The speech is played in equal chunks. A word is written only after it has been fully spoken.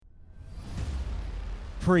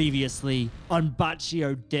Previously on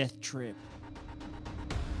Baccio Death Trip.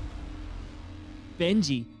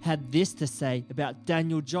 Benji had this to say about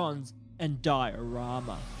Daniel Johns and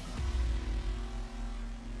Diorama.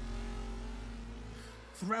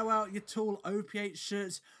 Throw out your Tool opiate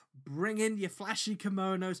shirts, bring in your flashy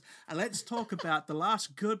kimonos, and let's talk about the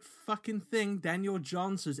last good fucking thing Daniel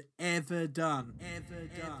Johns has ever done. Ever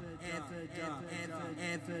done.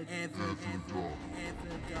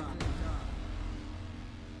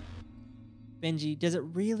 Benji, does it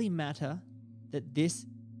really matter that this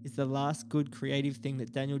is the last good creative thing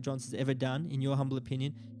that Daniel Johns has ever done, in your humble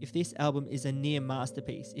opinion, if this album is a near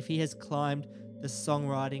masterpiece, if he has climbed the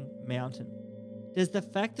songwriting mountain? Does the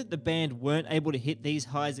fact that the band weren't able to hit these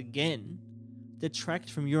highs again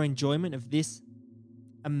detract from your enjoyment of this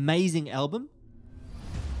amazing album?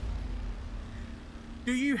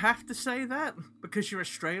 Do you have to say that because you're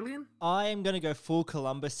Australian? I am going to go full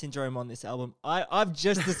Columbus syndrome on this album. I've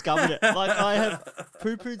just discovered it. Like, I have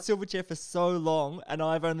poo-pooed Silverchair for so long, and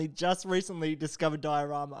I've only just recently discovered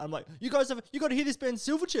Diorama. I'm like, you got to hear this band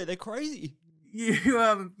Silverchair. They're crazy. You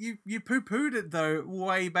poo-pooed it though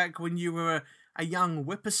way back when you were a young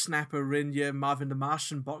whippersnapper in your Marvin the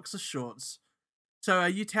Martian boxer shorts. So are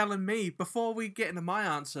you telling me, before we get into my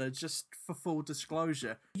answer, just for full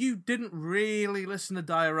disclosure, you didn't really listen to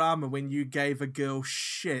Diorama when you gave a girl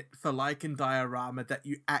shit for liking Diorama, that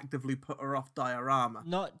you actively put her off Diorama?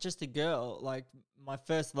 Not just a girl, like my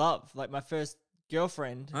first love, like my first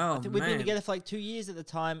girlfriend. Oh, I think we'd been man. together for like 2 years at the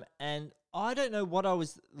time, and I don't know what I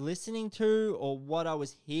was listening to or what I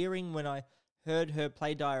was hearing when I heard her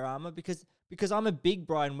play Diorama, because I'm a big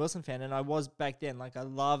Brian Wilson fan, and I was back then. Like, I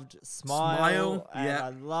loved Smile and yeah. I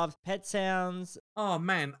loved Pet Sounds. Oh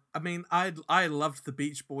man, I mean, I loved the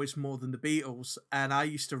Beach Boys more than the Beatles, and I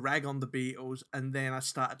used to rag on the Beatles, and then I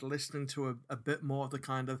started listening to a bit more of the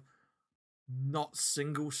kind of not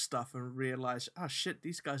single stuff and realized, oh shit,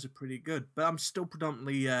 these guys are pretty good. But I'm still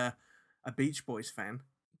predominantly a Beach Boys fan.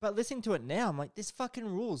 But listening to it now, I'm like, this fucking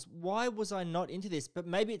rules. Why was I not into this? But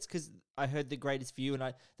maybe it's because I heard The Greatest View,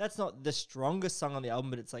 and that's not the strongest song on the album,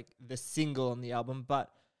 but it's like the single on the album. But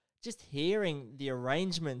just hearing the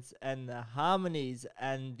arrangements and the harmonies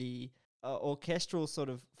and the orchestral sort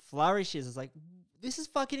of flourishes, is like, this is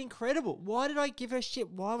fucking incredible. Why did I give her shit?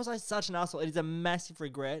 Why was I such an asshole? It is a massive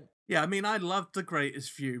regret. Yeah, I mean, I loved The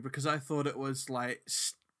Greatest View because I thought it was like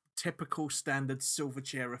typical standard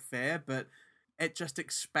Silverchair affair, but it just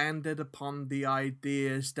expanded upon the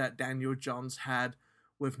ideas that Daniel Johns had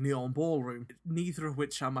with Neon Ballroom, neither of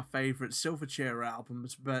which are my favourite Silverchair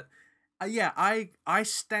albums. But yeah, I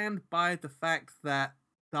stand by the fact that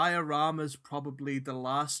Diorama's probably the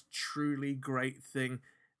last truly great thing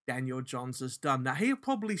Daniel Johns has done. Now, he'll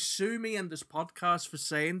probably sue me in this podcast for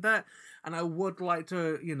saying that, and I would like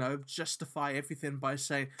to, justify everything by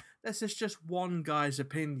saying this is just one guy's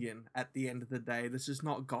opinion at the end of the day. This is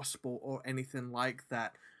not gospel or anything like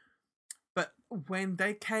that. But when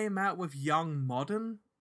they came out with Young Modern,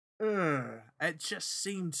 it just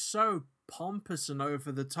seemed so pompous and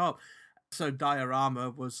over the top. So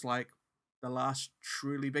Diorama was like the last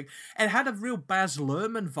truly big. It had a real Baz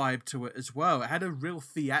Luhrmann vibe to it as well. It had a real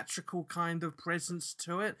theatrical kind of presence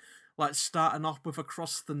to it. Like starting off with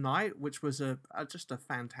Across the Night, which was just a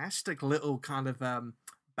fantastic little kind of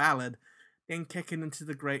ballad, then kicking into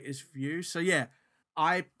The Greatest View. So yeah,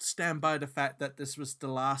 I stand by the fact that this was the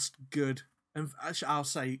last good, and I'll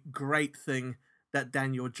say great thing that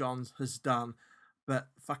Daniel Johns has done. But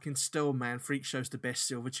fucking still, man, Freak Show's the best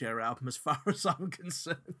Silverchair album as far as I'm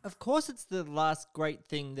concerned. Of course it's the last great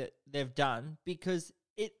thing that they've done, because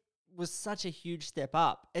it was such a huge step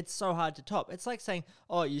up. It's so hard to top. It's like saying,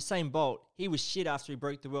 oh, Usain Bolt, he was shit after he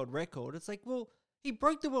broke the world record. It's like, well, he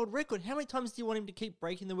broke the world record. How many times do you want him to keep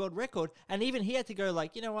breaking the world record? And even he had to go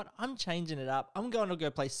like, you know what? I'm changing it up. I'm going to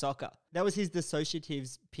go play soccer. That was his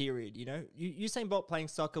dissociatives period, you know? Usain Bolt playing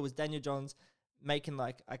soccer was Daniel Johns making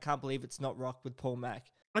like, I Can't Believe It's Not Rock with Paul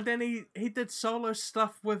Mac. And then he did solo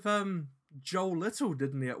stuff with Joel Little,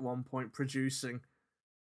 didn't he, at one point, producing?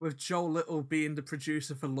 With Joel Little being the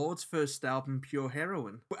producer for Lord's first album, Pure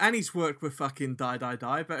Heroin. And he's worked with fucking Die Die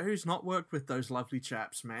Die, but who's not worked with those lovely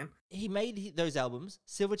chaps, man? He made those albums.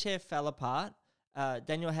 Silverchair fell apart.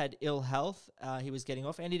 Daniel had ill health. He was getting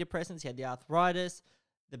off antidepressants. He had the arthritis.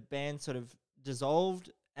 The band sort of dissolved.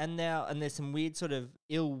 And there's some weird sort of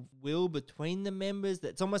ill will between the members.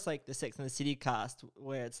 That's almost like the Sex and the City cast,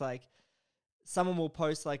 where it's like someone will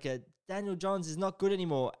post like a Daniel Johns is not good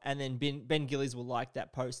anymore, and then Ben Gillies will like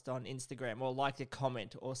that post on Instagram or like a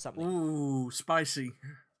comment or something. Ooh, spicy.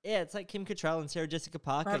 Yeah, it's like Kim Cattrall and Sarah Jessica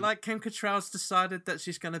Parker. Like Kim Cattrall's decided that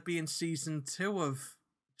she's going to be in season 2 of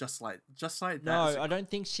just like No, that. I don't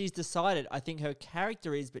think she's decided. I think her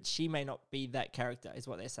character is, but she may not be that character, is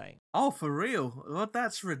what they're saying. Oh, for real? Well,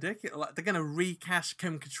 that's ridiculous. Like, they're gonna recast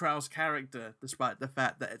Kim Cattrall's character, despite the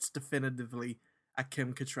fact that it's definitively a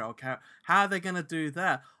Kim Cattrall character. How are they gonna do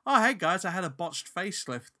that? Oh, hey guys, I had a botched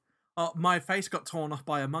facelift. Oh, my face got torn off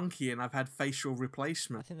by a monkey, and I've had facial I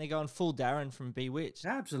replacement. think they're going full Darren from Bewitched.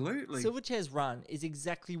 Absolutely. Silverchair's run is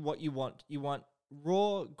exactly what you want. You want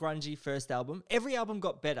raw, grungy first album. Every album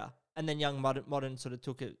got better, and then Young Modern sort of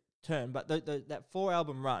took a turn. But that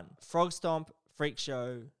 4-album run, Frog Stomp, Freak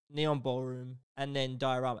Show, Neon Ballroom, and then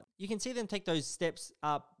Diorama, you can see them take those steps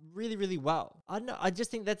up really, really well. I don't know. I just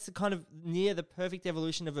think that's the kind of near the perfect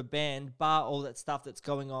evolution of a band, bar all that stuff that's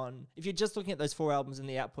going on. If you're just looking at those 4 albums and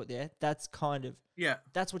the output there, that's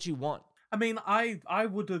what you want. I mean, I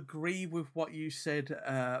would agree with what you said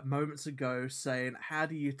moments ago, saying, how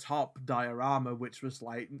do you top Diorama, which was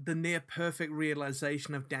like the near perfect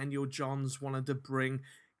realization of Daniel Johns wanted to bring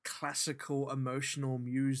classical emotional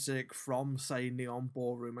music from, say, Neon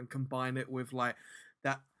Ballroom and combine it with like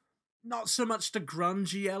that, not so much the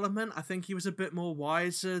grungy element. I think he was a bit more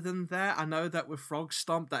wiser than that. I know that with Frog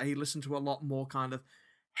Stomp that he listened to a lot more kind of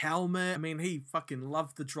Helmet. I mean, he fucking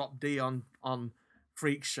loved the drop D on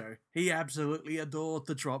Freak Show. He absolutely adored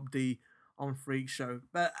the drop D on Freak Show.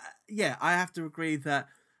 But yeah, I have to agree that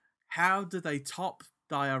how do they top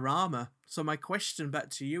Diorama? So my question back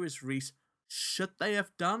to you is, Reese, should they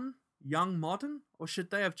have done Young Modern, or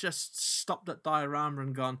should they have just stopped at Diorama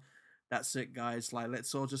and gone, that's it guys, like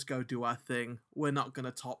let's all just go do our thing, we're not going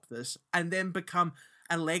to top this, and then become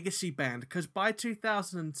a legacy band? Because by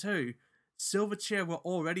 2002, Silverchair were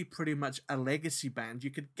already pretty much a legacy band.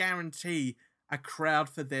 You could guarantee a crowd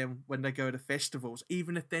for them when they go to festivals,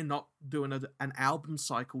 even if they're not doing an album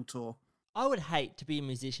cycle tour. I would hate to be a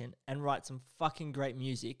musician and write some fucking great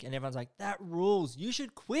music and everyone's like, that rules, you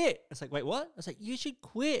should quit. It's like, wait, what? I was like, you should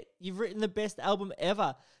quit. You've written the best album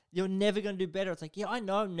ever. You're never going to do better. It's like, yeah, I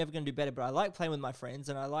know I'm never going to do better, but I like playing with my friends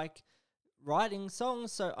and I like writing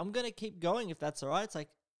songs, so I'm going to keep going if that's all right. It's like,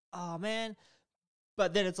 oh, man.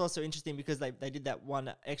 But then it's also interesting because they did that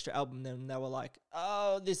one extra album, then they were like,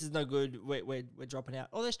 oh, this is no good, we're dropping out.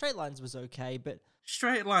 Although Straight Lines was okay, but...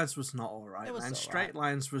 Straight Lines was not alright, man. All Straight right.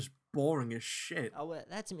 Lines was boring as shit. Oh, well,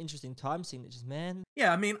 that's some interesting time signatures, man.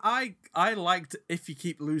 Yeah, I mean, I liked If You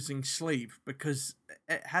Keep Losing Sleep because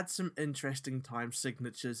it had some interesting time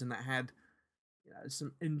signatures and it had, you know,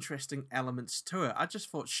 some interesting elements to it. I just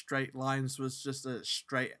thought Straight Lines was just a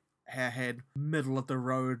straight hairhead, middle of the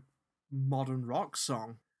road modern rock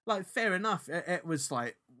song. Like, fair enough, it was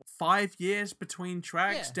like 5 years between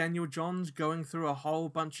tracks. Yeah. Daniel Johns going through a whole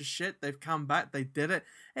bunch of shit. They've come back, they did it.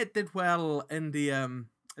 It did well in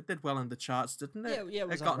the charts, didn't it? Yeah, it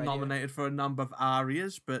was It on got radio. nominated for a number of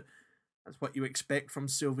arias, but that's what you expect from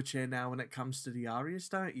Silverchair now when it comes to the arias,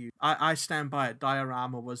 don't you? I stand by it.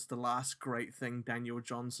 Diorama was the last great thing Daniel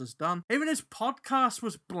Johns has done. Even his podcast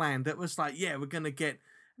was bland. It was like, yeah, we're gonna get...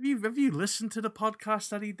 Have you listened to the podcast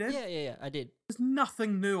that he did? Yeah, I did. There's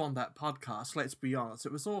nothing new on that podcast, let's be honest.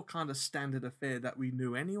 It was all kind of standard affair that we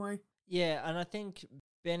knew anyway. Yeah, and I think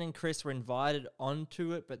Ben and Chris were invited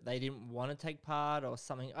onto it, but they didn't want to take part or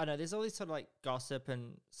something. I don't know, there's all these sort of like gossip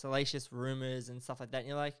and salacious rumors and stuff like that. And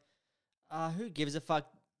you're like, who gives a fuck?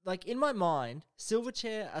 Like, in my mind,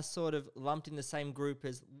 Silverchair are sort of lumped in the same group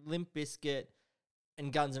as Limp Bizkit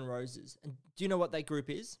and Guns N' Roses. And do you know what that group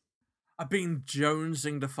is? I've been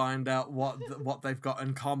jonesing to find out what they've got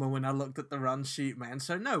in common when I looked at the run sheet, man.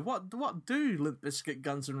 So no, what do Limp Bizkit,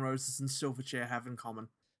 Guns N' Roses, and Silverchair have in common?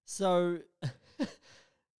 So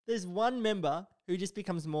there's one member who just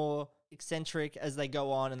becomes more eccentric as they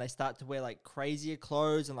go on and they start to wear like crazier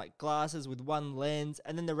clothes and like glasses with one lens,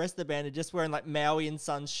 and then the rest of the band are just wearing like Maui and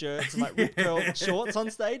Sons shirts and like Rip Curl shorts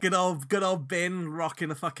on stage. Good old Ben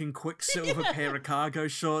rocking a fucking Quicksilver pair of cargo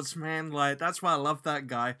shorts, man. Like, that's why I love that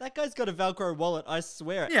guy. That guy's got a Velcro wallet, I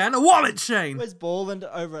swear it. Yeah, and a wallet chain. Where's Borland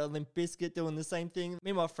over at Limp Bizkit doing the same thing?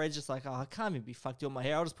 Meanwhile, Fred's just like, oh, I can't even be fucked doing my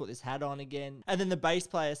hair. I'll just put this hat on again. And then the bass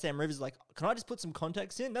player, Sam Rivers, is like, can I just put some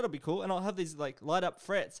contacts in? That'll be cool. And I'll have these like light up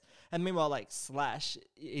frets. And meanwhile, like Slash,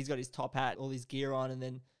 he's got his top hat, all his gear on. And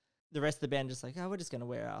then the rest of the band just like, oh, we're just going to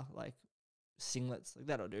wear our like singlets. Like,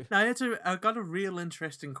 that'll do. Now, I got a real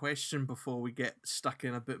interesting question before we get stuck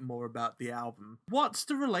in a bit more about the album. What's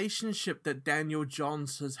the relationship that Daniel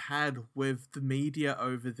Johns has had with the media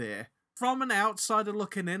over there? From an outsider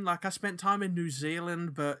looking in, like, I spent time in New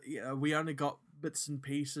Zealand, but you know, we only got bits and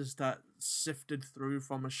pieces that sifted through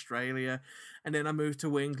from Australia, and then I moved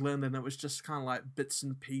to England and it was just kind of like bits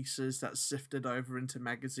and pieces that sifted over into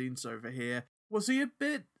magazines over here. Was he a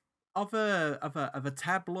bit of a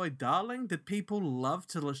tabloid darling? Did people love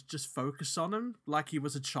to just focus on him like he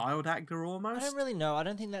was a child actor I don't almost? really know. I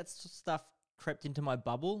don't think that stuff crept into my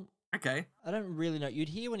bubble. Okay. I don't really know. You'd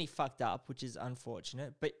hear when he fucked up, which is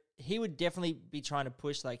unfortunate, but he would definitely be trying to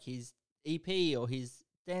push like his EP or his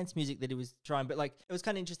dance music that he was trying. But like, it was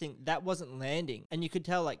kind of interesting. That wasn't landing. And you could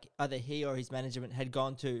tell like either he or his management had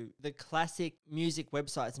gone to the classic music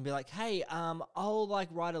websites and be like, hey, I'll like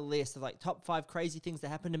write a list of like top 5 crazy things that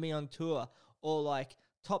happened to me on tour, or like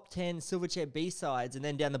top 10 Silverchair B-sides, and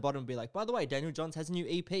then down the bottom be like, by the way, Daniel Johns has a new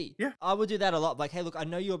EP. Yeah. I would do that a lot. Like, hey, look, I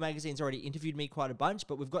know your magazine's already interviewed me quite a bunch,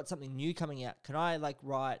 but we've got something new coming out. Can I like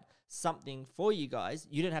write something for you guys?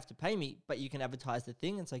 You don't have to pay me, but you can advertise the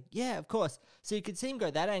thing. And it's like, yeah, of course. So you could see him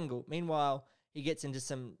go that angle. Meanwhile, he gets into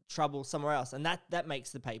some trouble somewhere else, and that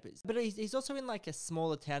makes the papers. But he's also in like a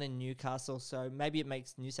smaller town in Newcastle, so maybe it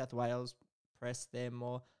makes New South Wales press there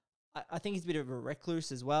more. I think he's a bit of a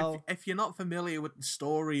recluse as well. If you're not familiar with the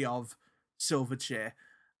story of Silverchair,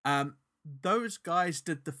 those guys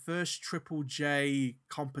did the first Triple J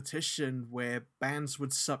competition where bands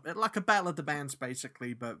would like a battle of the bands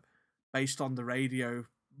basically, but based on the radio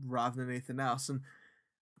rather than anything else. And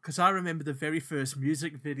because I remember the very first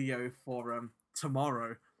music video for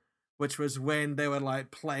Tomorrow, which was when they were like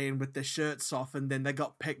playing with their shirts off, and then they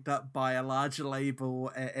got picked up by a larger label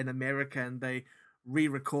in America, and they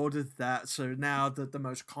re-recorded that. So now the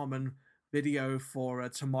most common video for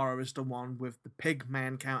Tomorrow is the one with the pig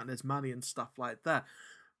man counting his money and stuff like that.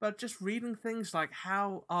 But just reading things like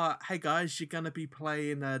how, hey guys, you're going to be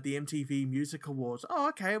playing the MTV Music Awards. Oh,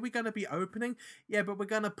 okay, are we going to be opening? Yeah, but we're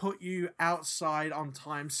going to put you outside on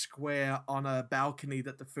Times Square on a balcony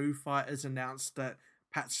that the Foo Fighters announced that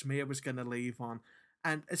Pat Smear was going to leave on.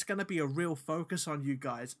 And it's going to be a real focus on you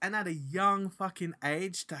guys. And at a young fucking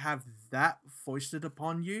age to have that foisted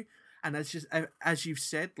upon you. And that's just, as you've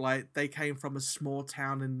said, like, they came from a small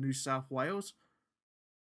town in New South Wales.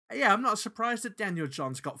 Yeah, I'm not surprised that Daniel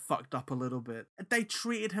Johns got fucked up a little bit. They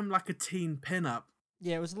treated him like a teen pinup.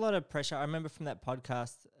 Yeah, it was a lot of pressure. I remember from that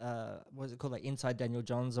podcast, what was it called, like Inside Daniel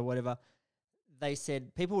Johns or whatever, they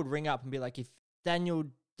said people would ring up and be like, if Daniel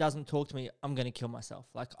doesn't talk to me, I'm going to kill myself.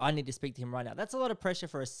 Like, I need to speak to him right now. That's a lot of pressure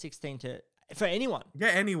for a 16 for anyone. Yeah,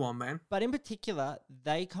 anyone, man. But in particular,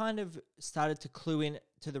 they kind of started to clue in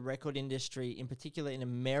to the record industry, in particular in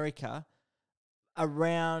America,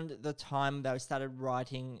 around the time they started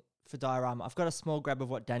writing for Diorama. I've got a small grab of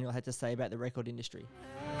what Daniel had to say about the record industry.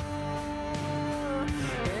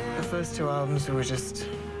 The first 2 albums, we were just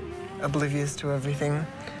oblivious to everything.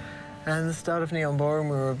 And the start of Neon Ballroom,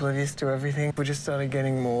 we were oblivious to everything. We just started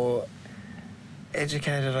getting more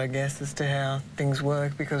educated, I guess, as to how things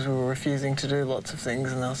work, because we were refusing to do lots of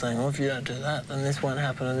things, and they were saying, well, if you don't do that, then this won't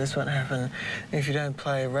happen and this won't happen. And if you don't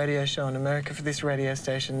play a radio show in America for this radio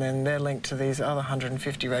station, then they're linked to these other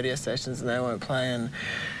 150 radio stations and they won't play. And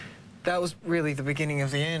that was really the beginning of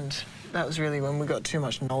the end. That was really when we got too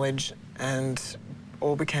much knowledge and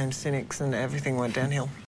all became cynics and everything went downhill.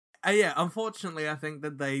 Yeah, unfortunately, I think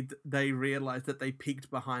that they realized that they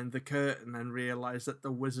peeked behind the curtain and realized that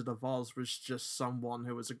the Wizard of Oz was just someone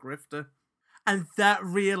who was a grifter. And that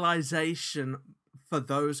realization for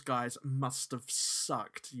those guys must have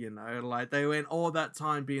sucked, you know? Like, they went all that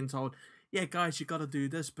time being told, yeah, guys, you got to do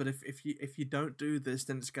this, but if you don't do this,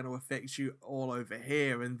 then it's going to affect you all over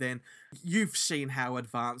here. And then you've seen how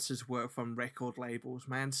advances work from record labels,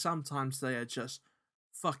 man. Sometimes they are just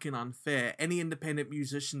fucking unfair. Any independent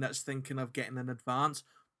musician that's thinking of getting an advance,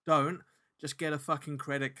 don't. Just get a fucking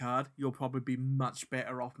credit card. You'll probably be much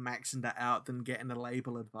better off maxing that out than getting a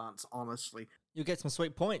label advance, honestly. You'll get some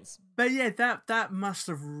sweet points. But yeah, that must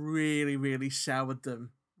have really, really soured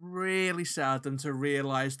them. Really soured them to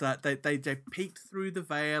realise that they peeked through the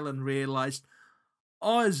veil and realised,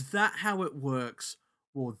 oh, is that how it works?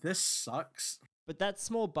 Well, this sucks. But that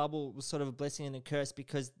small bubble was sort of a blessing and a curse,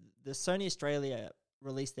 because the Sony Australia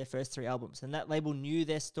released their first 3 albums, and that label knew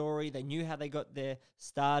their story. They knew how they got their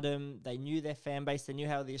stardom. They knew their fan base. They knew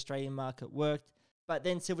how the Australian market worked. But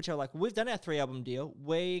then Silverchair were like, we've done our 3-album deal.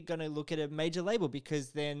 We're going to look at a major label, because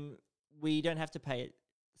then we don't have to pay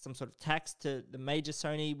some sort of tax to the major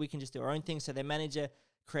Sony. We can just do our own thing. So their manager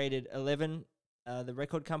created 11, the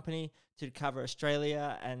record company, to cover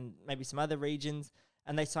Australia and maybe some other regions.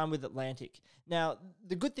 And they signed with Atlantic. Now,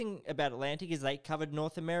 the good thing about Atlantic is they covered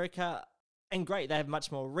North America. And great, they have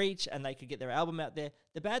much more reach and they could get their album out there.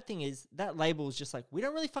 The bad thing is that label is just like, we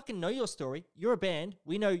don't really fucking know your story. You're a band.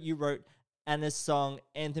 We know you wrote Anna's song,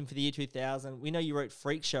 Anthem for the Year 2000. We know you wrote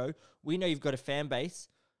Freak Show. We know you've got a fan base.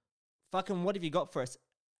 Fucking what have you got for us?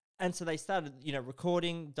 And so they started,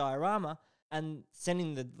 recording Diorama. and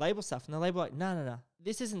sending the label stuff. And the label like, no.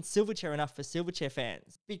 This isn't Silverchair enough for Silverchair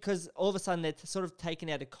fans, because all of a sudden they're sort of taken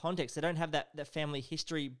out of context. They don't have that family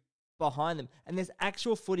history behind them. And there's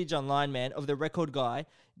actual footage online, man, of the record guy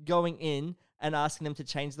going in and asking them to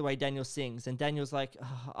change the way Daniel sings. And Daniel's like,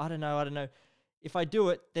 oh, I don't know. If I do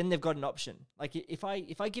it, then they've got an option. Like if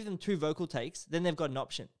I give them 2 vocal takes, then they've got an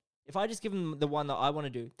option. If I just give them the one that I want to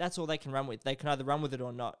do, that's all they can run with. They can either run with it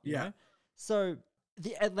or not. You know? So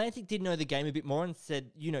the Atlantic did know the game a bit more and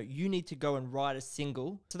said, you need to go and write a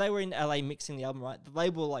single. So they were in LA mixing the album, right? The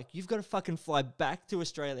label were like, you've got to fucking fly back to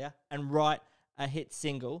Australia and write a hit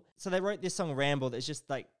single. So they wrote this song Ramble that's just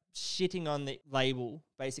like shitting on the label,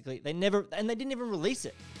 basically. They didn't even release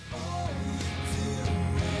it.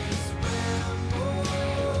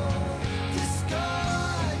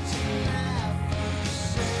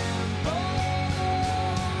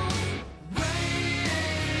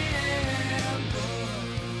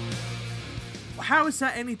 How is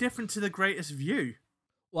that any different to The Greatest View?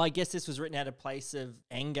 Well, I guess this was written out of a place of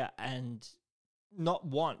anger and not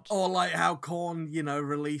want. Or like how Korn,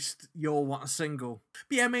 released Your Want a single.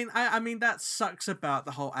 But yeah, I mean that sucks about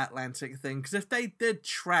the whole Atlantic thing, because if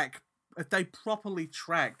they properly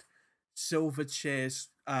tracked Silverchair's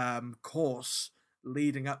course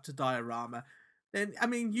leading up to Diorama, then I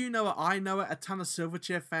mean, it, I know it, a ton of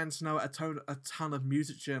Silverchair fans know it, a ton of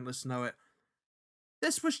music journalists know it.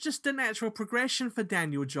 This was just a natural progression for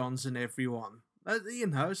Daniel Johns and everyone.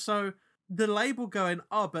 So the label going,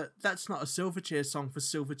 oh, but that's not a Silverchair song for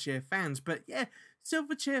Silverchair fans. But yeah,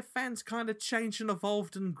 Silverchair fans kind of changed and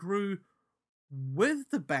evolved and grew with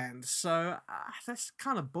the band. So that's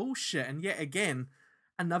kind of bullshit. And yet again,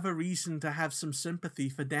 another reason to have some sympathy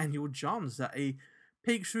for Daniel Johns, that he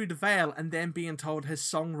peeks through the veil and then being told his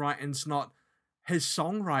songwriting's not his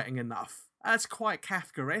songwriting enough. That's quite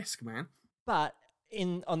Kafkaesque, man. But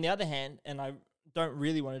on the other hand, and I don't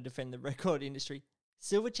really want to defend the record industry,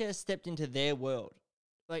 Silverchair stepped into their world.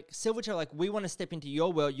 Like Silverchair, we want to step into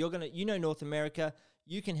your world. You're gonna, North America,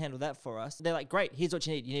 you can handle that for us. They're like, great, here's what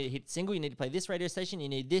you need. You need a hit single, you need to play this radio station, you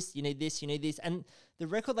need this, you need this, you need this. And the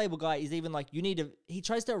record label guy is even like, he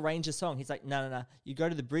tries to arrange a song. He's like, no, you go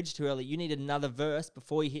to the bridge too early. You need another verse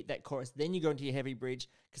before you hit that chorus. Then you go into your heavy bridge,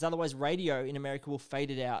 because otherwise radio in America will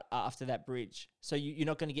fade it out after that bridge. So you're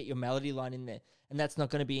not going to get your melody line in there. And that's not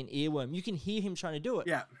going to be an earworm. You can hear him trying to do it.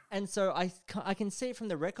 Yeah. And so I can see it from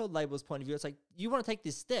the record label's point of view. It's like, you want to take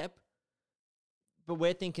this step, but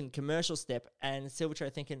we're thinking commercial step, and Silverchair are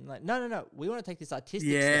thinking like, no, we want to take this artistic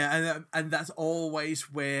step. Yeah, and that's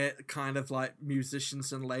always where kind of like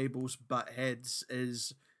musicians and labels butt heads,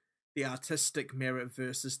 is the artistic merit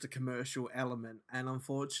versus the commercial element. And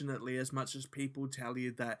unfortunately, as much as people tell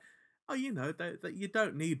you that, that you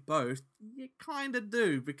don't need both, you kind of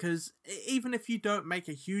do, because even if you don't make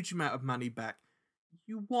a huge amount of money back,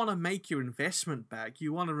 you want to make your investment back.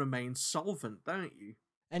 You want to remain solvent, don't you?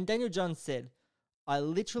 And Daniel Johns said, I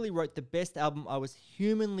literally wrote the best album I was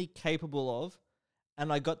humanly capable of,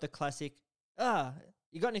 and I got the classic,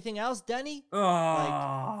 you got anything else, Danny?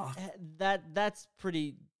 Oh. That's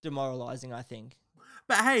pretty demoralizing, I think.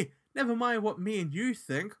 But hey, never mind what me and you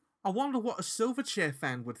think. I wonder what a Silverchair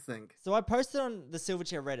fan would think. So I posted on the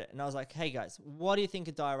Silverchair Reddit, and I was like, hey guys, what do you think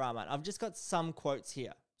of Diorama? And I've just got some quotes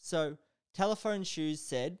here. So Telephone Shoes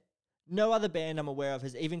said, no other band I'm aware of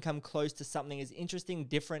has even come close to something as interesting,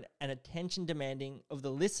 different, and attention-demanding of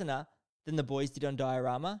the listener than the boys did on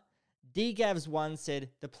Diorama. DGavs1 said,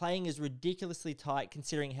 the playing is ridiculously tight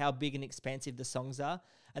considering how big and expansive the songs are.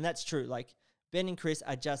 And that's true. Like, Ben and Chris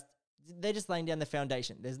are they're just laying down the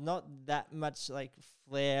foundation. There's not that much like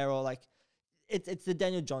flair or like, it's the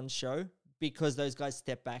Daniel Johns show, because those guys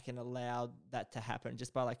stepped back and allowed that to happen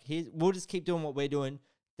just by like, we'll just keep doing what we're doing.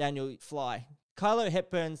 Daniel, fly. Kylo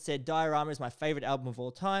Hepburn said, Diorama is my favorite album of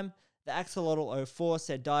all time. The Axolotl 04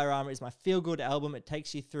 said, Diorama is my feel-good album. It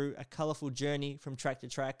takes you through a colourful journey from track to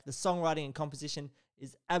track. The songwriting and composition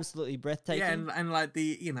is absolutely breathtaking. Yeah, and like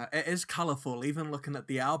it is colourful, even looking at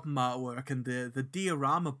the album artwork and the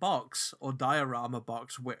diorama box, or diorama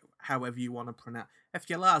box, however you want to pronounce. If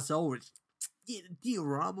you're Lars Ulrich,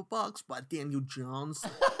 diorama box by Daniel Johns.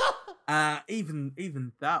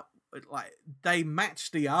 Even that, like, they match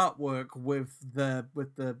the artwork with the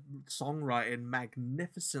songwriting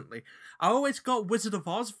magnificently. I always got Wizard of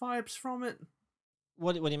Oz vibes from it.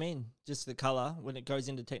 What do you mean? Just the color when it goes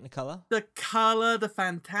into Technicolor? The color, the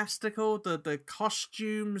fantastical, the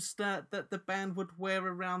costumes that the band would wear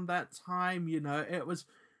around that time. It was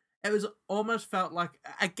almost felt like,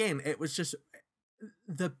 again, it was just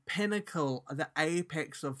the pinnacle, the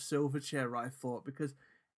apex of Silverchair, I thought, because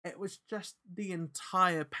it was just the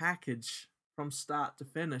entire package from start to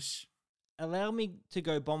finish. allow me to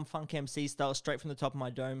go Bomb Funk MC style straight from the top of my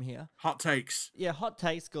dome here. Hot takes. Yeah, hot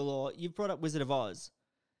takes galore. You've brought up Wizard of Oz.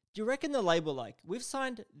 Do you reckon the label, like, we've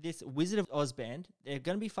signed this Wizard of Oz band, they're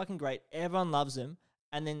going to be fucking great, everyone loves them,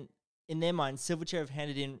 and then in their mind, Silverchair have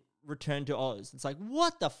handed in Return to Oz. It's like,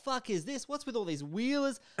 what the fuck is this? What's with all these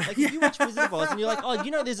wheelers? Like, if you watch Wizard of Oz and you're like, oh,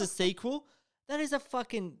 you know there's a sequel? That is a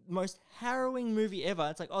fucking most harrowing movie ever.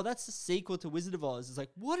 It's like, oh, that's the sequel to Wizard of Oz. It's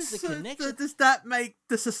like, what is the connection? Does that make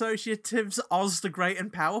Disassociatives Oz the Great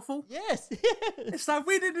and Powerful? Yes. It's like,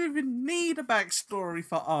 we didn't even need a backstory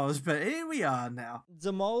for Oz, but here we are now.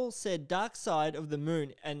 Zamol said Dark Side of the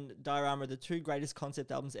Moon and Diorama are the two greatest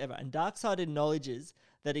concept albums ever. And Dark Side acknowledges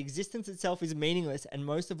that existence itself is meaningless and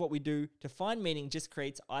most of what we do to find meaning just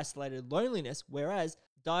creates isolated loneliness, whereas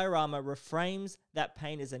Diorama reframes that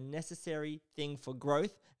pain as a necessary thing for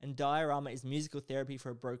growth, and Diorama is musical therapy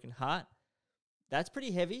for a broken heart. That's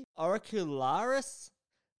pretty heavy. Auricularis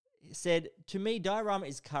said, to me, Diorama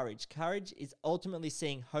is courage. Courage is ultimately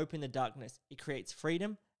seeing hope in the darkness. It creates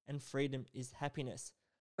freedom, and freedom is happiness.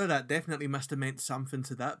 Oh, that definitely must have meant something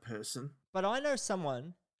to that person. But I know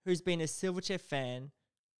someone who's been a Silverchair fan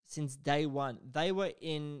since day one. They were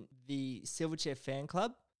in the Silverchair fan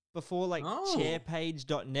club before like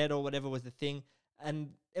chairpage.net or whatever was the thing. And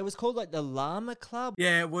it was called like the Llama Club.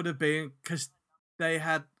 Yeah, it would have been because they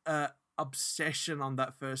had obsession on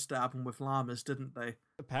that first album with llamas, didn't they?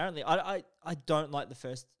 Apparently. I don't like the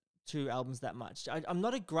first two albums that much. I'm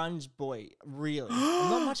not a grunge boy, really. I'm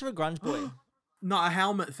not much of a grunge boy. Not a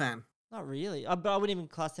Helmet fan? Not really. But I wouldn't even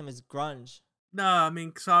class them as grunge. No, I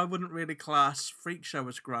mean, because I wouldn't really class Freak Show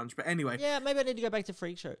as grunge, but anyway. Yeah, maybe I need to go back to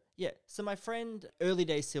Freak Show. Yeah, so my friend, early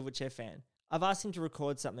days Silverchair fan, I've asked him to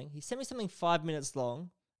record something. He sent me something 5 minutes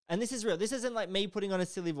long, and this is real. This isn't like me putting on a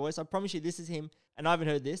silly voice. I promise you this is him, and I haven't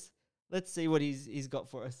heard this. Let's see what he's got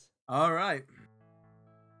for us. All right.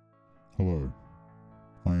 Hello,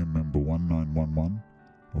 I am member 1911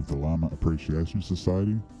 of the Llama Appreciation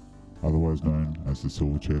Society, otherwise known as the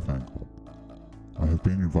Silverchair Fan Club. I have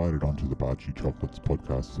been invited onto the Barchi Chocolates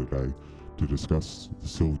podcast today to discuss the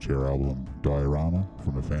Silverchair album Diorama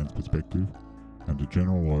from a fan's perspective and a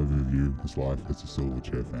general overview of his life as a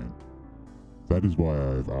Silverchair fan. That is why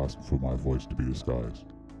I have asked for my voice to be disguised.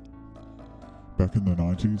 Back in the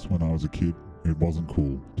 90s, when I was a kid, it wasn't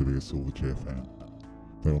cool to be a Silverchair fan.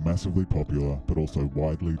 They were massively popular, but also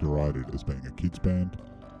widely derided as being a kids band,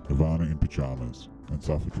 Nirvana in pajamas, and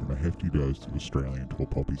suffered from a hefty dose of Australian tall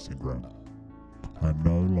poppy syndrome. I am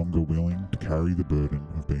no longer willing to carry the burden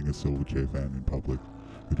of being a Silverchair fan in public.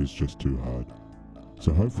 It is just too hard.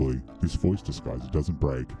 So hopefully, this voice disguise doesn't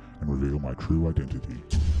break and reveal my true identity.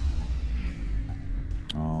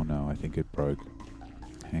 Oh no, I think it broke.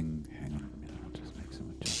 Hang on a minute, I'll just make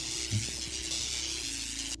some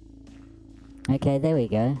adjustments. Okay, there we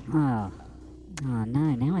go. Oh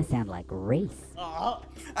no, now I sound like Reese. Oh.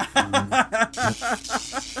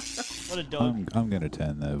 What a dog. I'm going to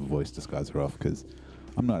turn the voice disguiser off because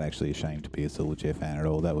I'm not actually ashamed to be a Silverchair fan at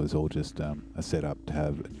all. That was all just a setup to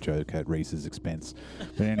have a joke at Reese's expense.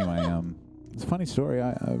 But anyway, it's a funny story.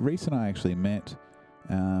 Reese and I actually met.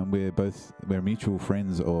 We're mutual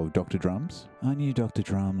friends of Dr. Drums. I knew Dr.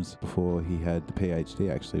 Drums before he had the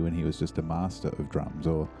PhD, actually, when he was just a master of drums,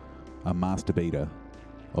 or a master beater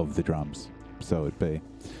of the drums, so it be.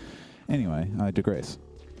 Anyway, I digress.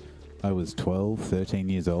 I was 12, 13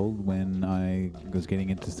 years old when I was getting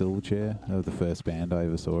into Silverchair. They were the first band I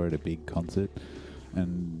ever saw at a big concert.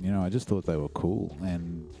 And, I just thought they were cool.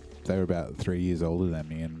 And they were about 3 years older than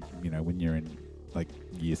me. And, when you're in, like,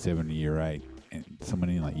 year 7 or year 8, and someone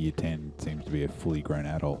in, like, year 10 seems to be a fully grown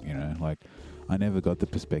adult, Like, I never got the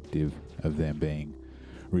perspective of them being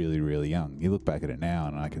really, really young. You look back at it now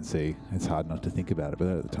and I can see it's hard not to think about it. But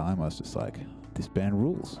at the time, I was just like, this band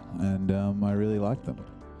rules. And I really liked them.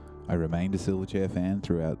 I remained a Silverchair fan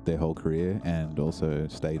throughout their whole career and also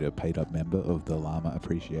stayed a paid-up member of the Llama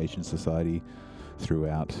Appreciation Society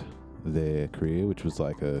throughout their career, which was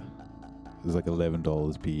like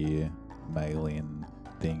 $11 per year mail-in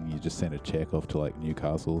thing. You just sent a check off to like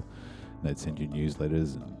Newcastle, and they'd send you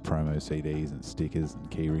newsletters and promo CDs and stickers and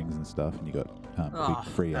key rings and stuff, and you got big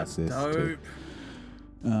free access to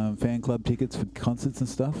fan club tickets for concerts and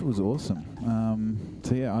stuff. It was awesome.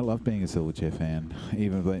 So yeah, I love being a Silverchair fan.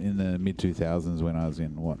 Even in the mid-2000s when I was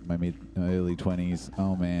in my early 20s,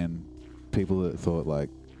 oh man, people that thought like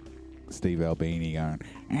Steve Albini going,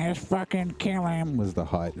 "Just fucking kill him," was the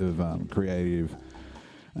height of creative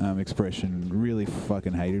expression. Really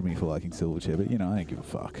fucking hated me for liking Silverchair, but I don't give a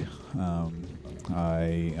fuck.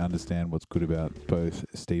 I understand what's good about both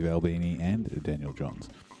Steve Albini and Daniel Johns.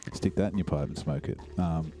 Stick that in your pipe and smoke it.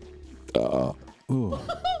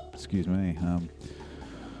 excuse me.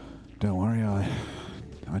 Don't worry,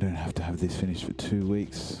 I don't have to have this finished for 2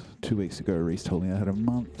 weeks. 2 weeks ago, Reese told me I had a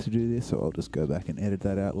month to do this, so I'll just go back and edit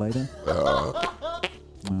that out later.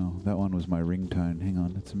 Oh, that one was my ringtone. Hang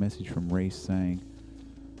on, it's a message from Reese saying,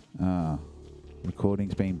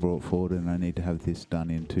 recording's been brought forward and I need to have this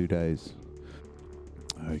done in 2 days.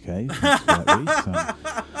 Okay, thanks for that,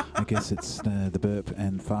 Reese. I guess it's the burp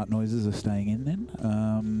and fart noises are staying in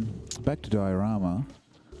then. Back to Diorama.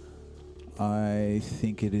 I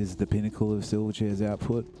think it is the pinnacle of Silverchair's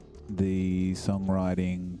output. The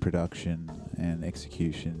songwriting, production, and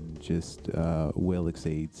execution just well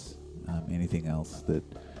exceeds anything else that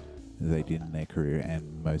they did in their career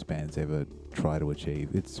and most bands ever try to achieve.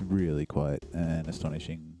 It's really quite an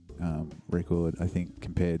astonishing record, I think,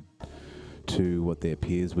 compared to what their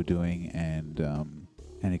peers were doing, and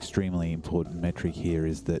an extremely important metric here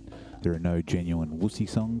is that there are no genuine wussy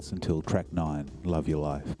songs until track 9, Love Your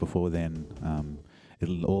Life. Before then,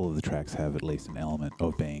 all of the tracks have at least an element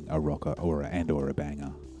of being a rocker or a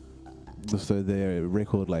banger. So their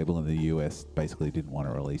record label in the US basically didn't want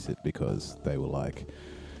to release it because they were like,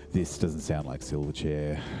 this doesn't sound like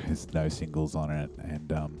Silverchair, there's no singles on it,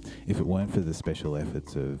 and if it weren't for the special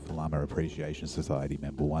efforts of Llama Appreciation Society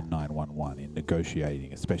member 1911 in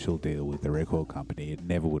negotiating a special deal with the record company, it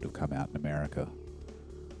never would have come out in America.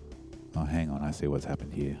 Oh, hang on, I see what's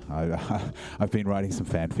happened here. I've been writing some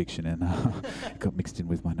fan fiction and it got mixed in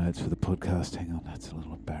with my notes for the podcast. Hang on, that's a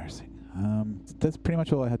little embarrassing. That's pretty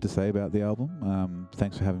much all I had to say about the album.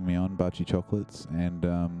 Thanks for having me on, Barchi Chocolates,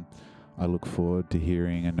 and I look forward to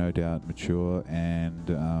hearing a no doubt mature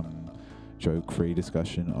and joke-free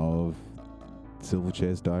discussion of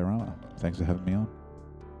Silverchair's Diorama. Thanks for having me on.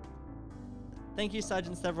 Thank you,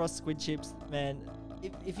 Sergeant Stavros Squid Chips, man.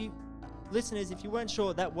 If you listeners, if you weren't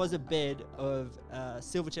sure, that was a bed of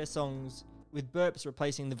Silverchair songs with burps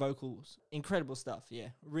replacing the vocals. Incredible stuff, yeah.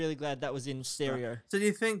 Really glad that was in stereo. So do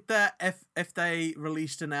you think that if they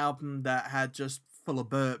released an album that had just full of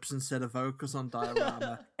burps instead of vocals on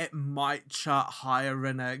Diorama, it might chart higher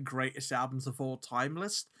in a greatest albums of all time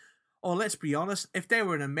list? Or let's be honest, if they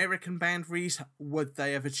were an American band, Reese, would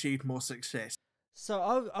they have achieved more success?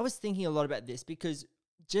 So I was thinking a lot about this because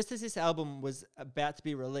just as this album was about to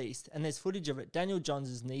be released, and there's footage of it, Daniel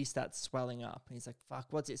Johns' knee starts swelling up. And he's like, fuck,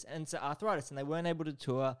 what's this? And it's arthritis, and they weren't able to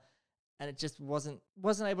tour, and it just wasn't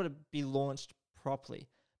able to be launched properly.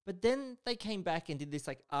 But then they came back and did this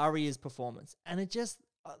like Aria's performance, and it just,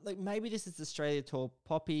 like, maybe this is the Australia tour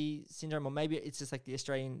poppy syndrome, or maybe it's just like the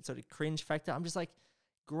Australian sort of cringe factor. I'm just like,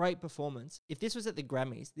 great performance. If this was at the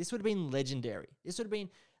Grammys, this would have been legendary. This would have been,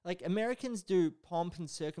 like, Americans do pomp and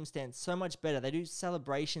circumstance so much better. They do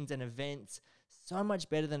celebrations and events so much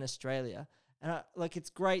better than Australia. And it's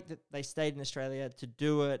great that they stayed in Australia to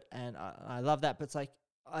do it, and I love that. But it's like,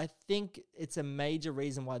 I think it's a major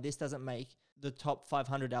reason why this doesn't make the top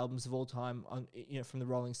 500 albums of all time on, from the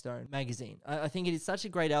Rolling Stone magazine. I think it is such a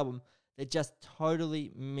great album that just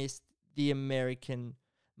totally missed the American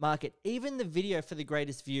market. Even the video for The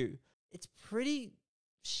Greatest View, it's pretty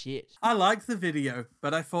shit. I like the video,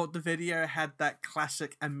 but I thought the video had that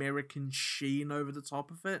classic American sheen over the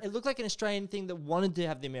top of it. It looked like an Australian thing that wanted to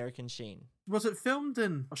have the American sheen. Was it filmed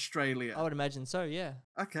in Australia? I would imagine so, yeah.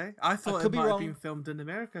 Okay, I thought it might have been filmed in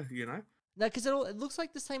America, No, because it looks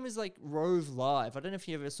like the same as like Rove Live. I don't know if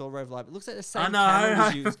you ever saw Rove Live. It looks like the same camera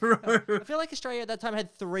was used. I feel like Australia at that time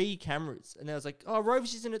had 3 cameras, and I was like, "Oh,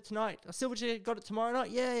 Rove's using it tonight. Silverchair got it tomorrow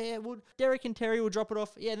night. Yeah. Well, Derek and Terry will drop it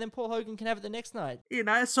off. Yeah, and then Paul Hogan can have it the next night.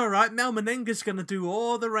 It's all right. Mel Meninga's going to do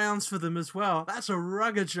all the rounds for them as well. That's a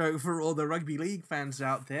rugged joke for all the rugby league fans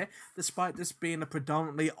out there, despite this being a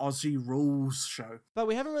predominantly Aussie rules show. But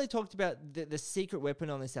we haven't really talked about the secret weapon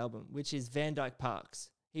on this album, which is Van Dyke Parks.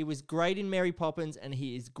 He was great in Mary Poppins, and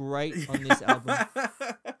he is great on this album.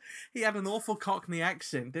 He had an awful Cockney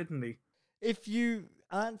accent, didn't he? If you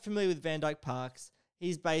aren't familiar with Van Dyke Parks,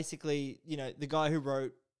 he's basically, the guy who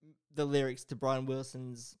wrote the lyrics to Brian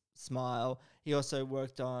Wilson's Smile. He also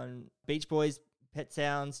worked on Beach Boys, Pet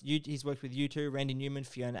Sounds. He's worked with U2, Randy Newman,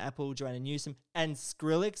 Fiona Apple, Joanna Newsom, and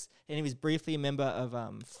Skrillex. And he was briefly a member of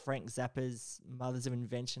Frank Zappa's Mothers of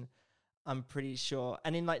Invention, I'm pretty sure.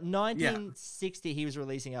 And in 1960, he was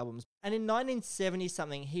releasing albums. And in 1970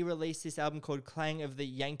 something, he released this album called Clang of the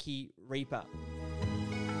Yankee Reaper.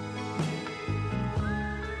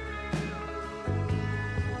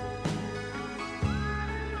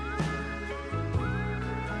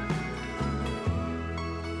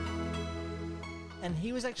 And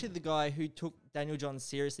he was actually the guy who took Daniel Johns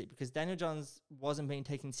seriously, because Daniel Johns wasn't being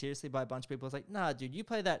taken seriously by a bunch of people. It's like, nah, dude, you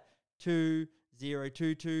play that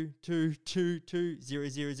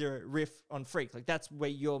 2-0-2-2-2-2-2-0-0-0 riff on Freak. Like that's where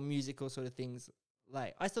your musical sort of things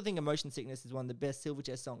lay. I still think Emotion Sickness is one of the best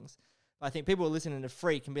Silverchair songs. But I think people are listening to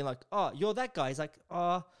Freak and being like, oh, you're that guy. He's like,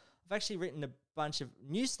 oh, I've actually written a bunch of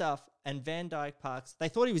new stuff. And Van Dyke Parks, they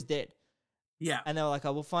thought he was dead. Yeah. And they were like,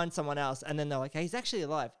 oh, we'll find someone else. And then they're like, hey, he's actually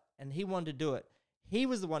alive. And he wanted to do it. He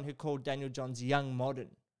was the one who called Daniel Johns Young Modern.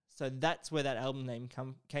 So that's where that album name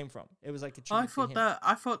came from. It was like a tribute to him.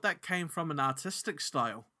 I thought that came from an artistic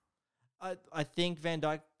style. I think Van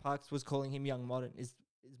Dyke Parks was calling him Young Modern is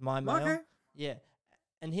my mail. Okay. Yeah.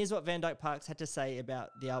 And here's what Van Dyke Parks had to say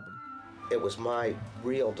about the album. It was my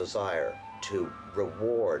real desire to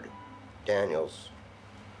reward Daniel's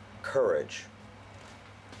courage,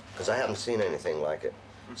 because I haven't seen anything like it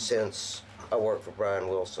since I worked for Brian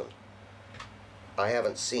Wilson. I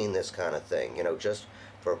haven't seen this kind of thing, you know, just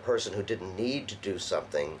for a person who didn't need to do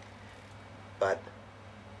something, but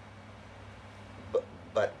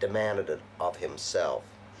demanded it of himself.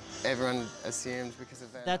 Everyone assumed because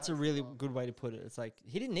of that. That's a really good way to put it. It's like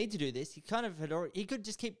he didn't need to do this. He kind of had already, he could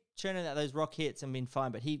just keep churning out those rock hits and been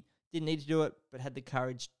fine, but he didn't need to do it, but had the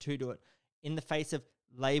courage to do it in the face of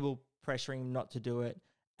label pressuring him not to do it.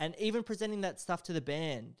 And even presenting that stuff to the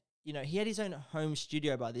band, you know, he had his own home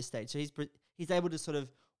studio by this stage. So he's able to sort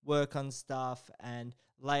of work on stuff and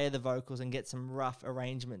layer the vocals and get some rough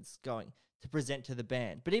arrangements going to present to the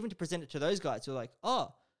band. But even to present it to those guys who are like,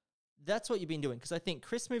 oh, that's what you've been doing. Because I think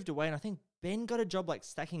Chris moved away and I think Ben got a job like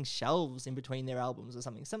stacking shelves in between their albums or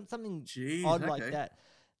something. Something odd like that.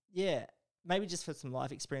 Yeah. Maybe just for some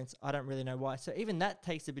life experience. I don't really know why. So even that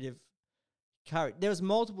takes a bit of courage. There was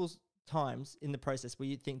multiple times in the process where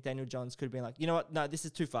you'd think Daniel Johns could have been like, you know what? No, this is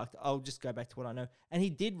too fucked. I'll just go back to what I know. And he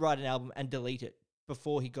did write an album and delete it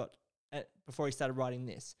before he started writing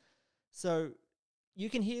this. So you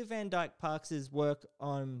can hear Van Dyke Parks' work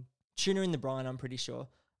on Tuner in the Brine, I'm pretty sure.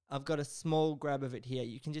 I've got a small grab of it here.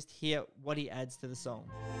 You can just hear what he adds to the song.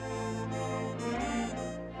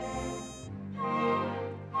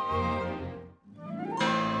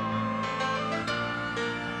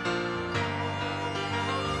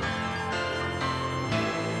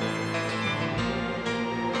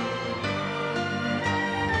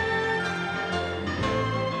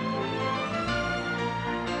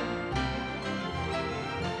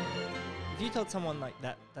 Told someone like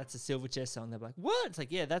that's a Silverchair song, they're like, what? It's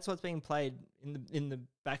like, yeah, that's what's being played in the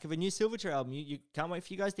back of a new Silverchair album. You can't wait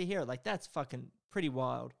for you guys to hear it. Like, that's fucking pretty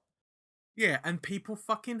wild. Yeah, and people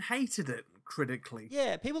fucking hated it critically.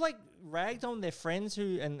 Yeah, people like ragged on their friends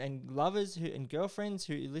who and lovers who and girlfriends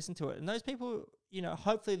who listen to it. And those people, you know,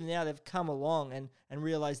 hopefully now they've come along and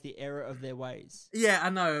realized the error of their ways. Yeah, I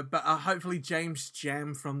know, but hopefully James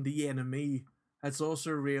Jam from The Enemy has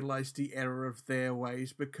also realized the error of their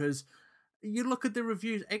ways, because you look at the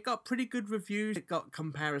reviews, it got pretty good reviews. It got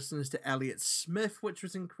comparisons to Elliott Smith, which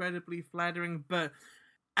was incredibly flattering. But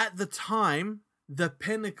at the time, the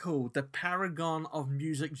pinnacle, the paragon of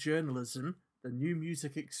music journalism, the New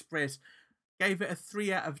Music Express, gave it a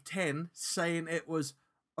 3 out of 10, saying it was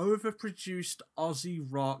overproduced Aussie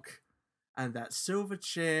rock and that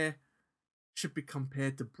Silverchair should be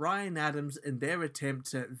compared to Bryan Adams in their attempt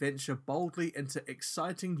to venture boldly into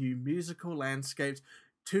exciting new musical landscapes.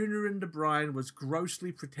 Tuner in the Brine was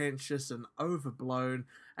grossly pretentious and overblown,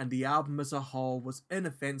 and the album as a whole was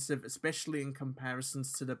inoffensive, especially in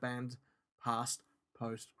comparisons to the band past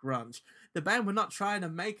post-grunge. The band were not trying to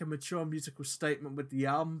make a mature musical statement with the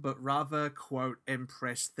album, but rather, quote,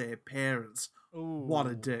 impress their parents. Ooh, what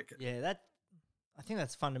a dick. Yeah, I think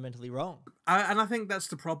that's fundamentally wrong. And I think that's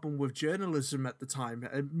the problem with journalism at the time.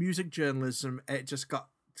 Music journalism, it just got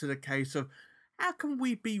to the case of, how can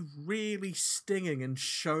we be really stinging and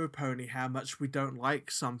show pony how much we don't like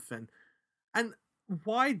something? And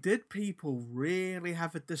why did people really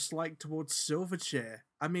have a dislike towards Silverchair?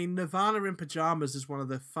 I mean, Nirvana in Pajamas is one of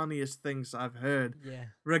the funniest things I've heard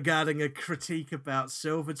regarding a critique about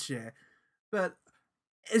Silverchair. But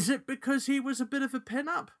is it because he was a bit of a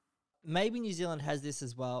pin-up? Maybe New Zealand has this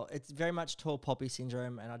as well. It's very much tall poppy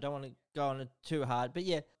syndrome, and I don't want to go on it too hard. But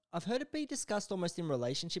yeah, I've heard it be discussed almost in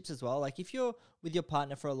relationships as well. Like if you're with your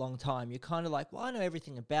partner for a long time, you're kind of like, well, I know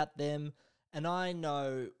everything about them and I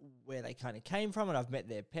know where they kind of came from and I've met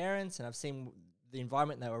their parents and I've seen the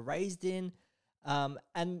environment they were raised in.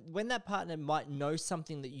 And when that partner might know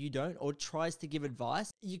something that you don't or tries to give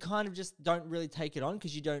advice, you kind of just don't really take it on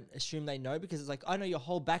because you don't assume they know, because it's like, I know your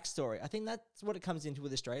whole backstory. I think that's what it comes into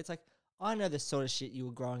with Australia. It's like, I know the sort of shit you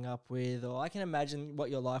were growing up with, or I can imagine what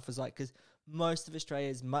your life was like, because most of Australia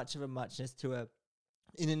is much of a muchness to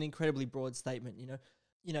in an incredibly broad statement, you know.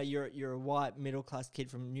 you know, you're a white middle class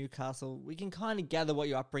kid from Newcastle, we can kind of gather what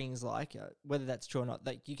your upbringing is like, whether that's true or not.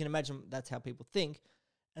 Like, you can imagine that's how people think.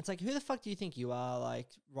 And it's like, who the fuck do you think you are, like,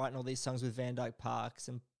 writing all these songs with Van Dyke Parks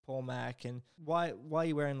and Paul Mac, and why are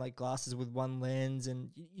you wearing, like, glasses with one lens, and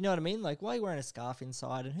you know what I mean? Like, why are you wearing a scarf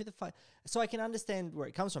inside, and who the fuck? So I can understand where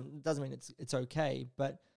it comes from. It doesn't mean it's okay,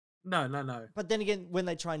 but No. but then again, when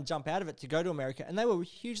they try and jump out of it to go to America, and they were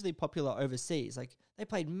hugely popular overseas, like they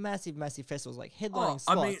played massive festivals, like headlining slots.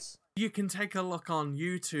 I mean, you can take a look on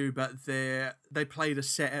YouTube at they played a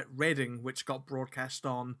set at Reading, which got broadcast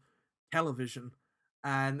on television,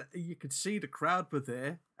 and you could see the crowd were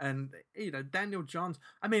there. And, you know, Daniel Johns,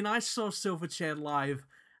 I mean, I saw Silverchair live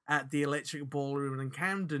at the Electric Ballroom in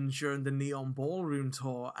Camden during the Neon Ballroom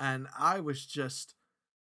tour, and I was just,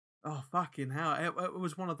 oh, fucking hell. It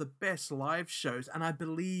was one of the best live shows, and I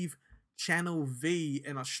believe Channel V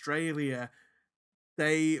in Australia,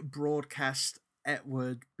 they broadcast, it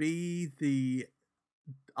would be the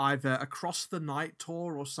either Across the Night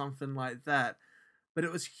tour or something like that, but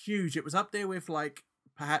it was huge. It was up there with, like,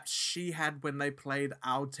 perhaps She Had when they played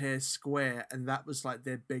Altair Square, and that was like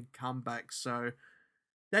their big comeback. So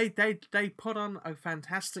they put on a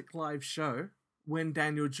fantastic live show when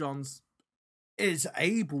Daniel Johns is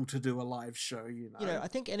able to do a live show, you know. You know, I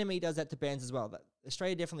think Enemy does that to bands as well. That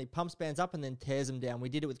Australia definitely pumps bands up and then tears them down. We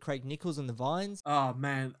did it with Craig Nichols and the Vines. Oh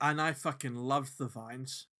man, and I fucking loved the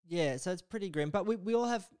Vines. Yeah, so it's pretty grim. But we all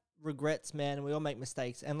have regrets, man, and we all make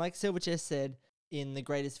mistakes. And like Silverchair said in The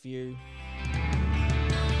Greatest View,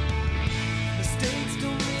 mistakes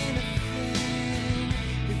don't mean a thing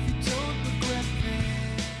if you don't regret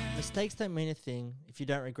them. Mistakes don't mean a thing if you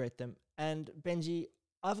don't regret them. And Benji,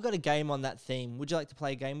 I've got a game on that theme. Would you like to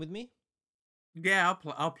play a game with me? Yeah,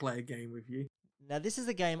 I'll play a game with you. Now, this is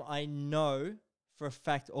a game I know for a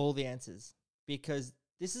fact all the answers, because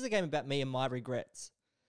this is a game about me and my regrets.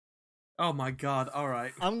 Oh my god,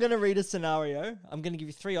 alright. I'm going to read a scenario. I'm going to give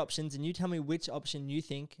you 3 options, and you tell me which option you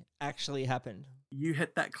think actually happened. You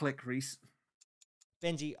hit that click, Reese.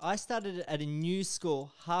 Benji, I started at a new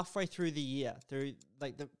school halfway through the year, through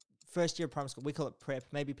like the first year of primary school. We call it prep.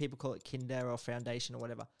 Maybe people call it kinder or foundation or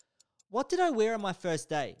whatever. What did I wear on my first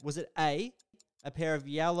day? Was it A, a pair of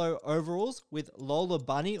yellow overalls with Lola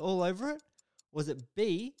Bunny all over it? Was it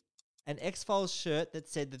B, an X-Files shirt that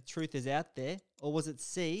said the truth is out there? Or was it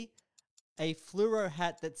C, a fluoro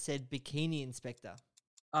hat that said Bikini Inspector?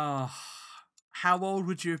 How old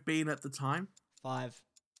would you have been at the time? 5.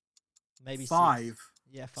 Maybe 5. 6.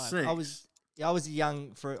 Yeah, 5. 6. I was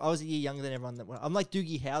a year younger than everyone that went. I'm like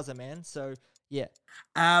Doogie Howser, man. So yeah.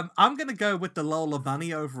 I'm gonna go with the Lola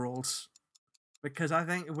Bunny overalls, because I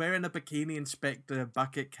think wearing a Bikini Inspector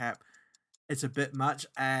bucket cap is a bit much,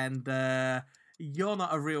 and you're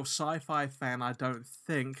not a real sci-fi fan, I don't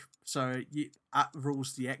think. So that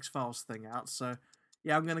rules the X-Files thing out. So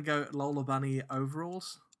yeah, I'm gonna go Lola Bunny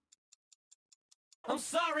overalls. I'm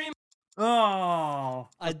sorry. Oh,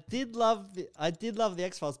 I did love the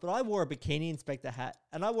X-Files, but I wore a Bikini Inspector hat,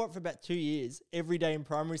 and I wore it for about 2 years every day in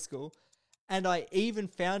primary school. And I even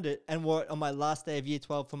found it and wore it on my last day of year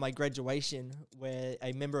 12 for my graduation, where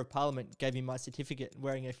a member of parliament gave me my certificate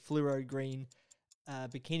wearing a fluoro green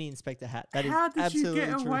Bikini Inspector hat. That how is did absolutely you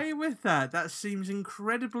get true. away with that? That seems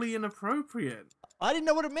incredibly inappropriate. I didn't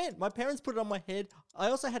know what it meant. My parents put it on my head. I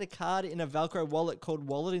also had a card in a Velcro wallet called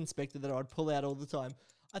Wallet Inspector that I'd pull out all the time.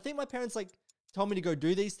 I think my parents told me to go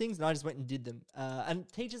do these things, and I just went and did them. And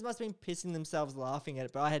teachers must have been pissing themselves laughing at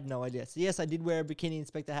it, but I had no idea. So yes, I did wear a Bikini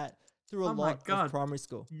Inspector hat through a lot of primary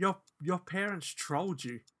school. Your parents trolled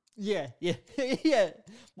you. Yeah. Yeah.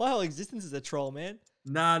 My whole existence is a troll, man.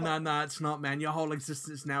 No, it's not, man. Your whole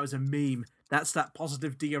existence now is a meme. That's that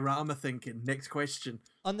positive diorama thinking. Next question.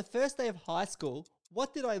 On the first day of high school,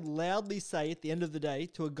 what did I loudly say at the end of the day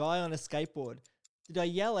to a guy on a skateboard? Did I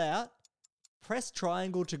yell out, press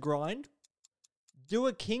triangle to grind, do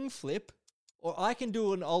a king flip, or I can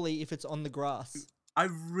do an ollie if it's on the grass? I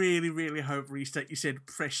really, really hope, Reese, that you said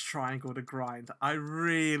press triangle to grind. I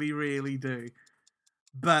really, really do.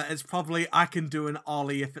 But it's probably I can do an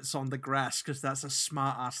ollie if it's on the grass, because that's a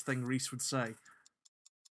smart-ass thing Reese would say.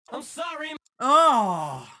 I'm sorry.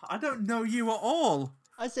 Oh, I don't know you at all.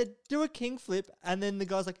 I said, do a king flip, and then the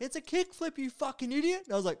guy's like, it's a kick flip, you fucking idiot.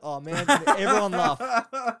 And I was like, oh, man, everyone laughed.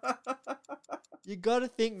 You gotta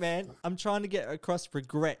think, man, I'm trying to get across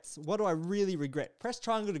regrets. What do I really regret? Press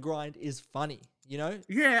triangle to grind is funny, you know?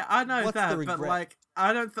 Yeah, I know What's that, the but regret? like,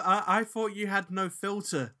 I thought you had no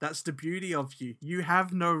filter. That's the beauty of you. You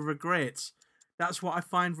have no regrets. That's what I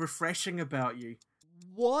find refreshing about you.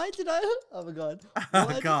 Why did I? Oh my god.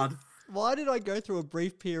 Oh God. Why did I go through a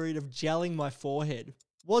brief period of gelling my forehead?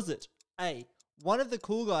 Was it A, one of the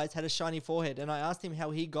cool guys had a shiny forehead, and I asked him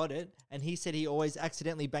how he got it, and he said he always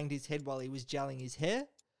accidentally banged his head while he was gelling his hair.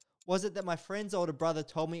 Was it that my friend's older brother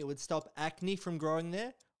told me it would stop acne from growing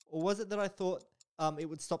there? Or was it that I thought it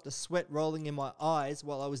would stop the sweat rolling in my eyes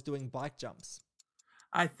while I was doing bike jumps?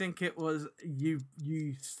 I think it was you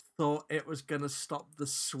thought it was going to stop the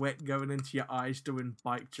sweat going into your eyes doing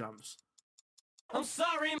bike jumps. I'm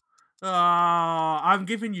sorry. Oh, I'm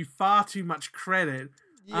giving you far too much credit.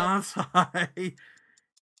 Yeah. Aren't I?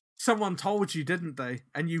 Someone told you, didn't they?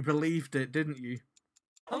 And you believed it, didn't you?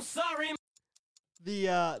 I'm sorry.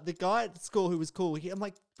 The guy at school who was cool, I'm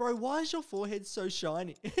like, bro, why is your forehead so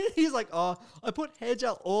shiny? He's like, oh, I put hair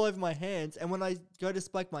gel all over my hands, and when I go to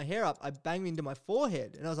spike my hair up, I bang into my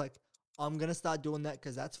forehead. And I was like, I'm going to start doing that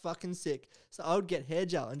because that's fucking sick. So I would get hair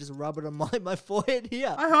gel and just rub it on my forehead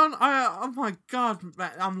here. Oh my God,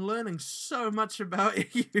 man, I'm learning so much about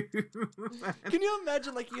you. Man. Can you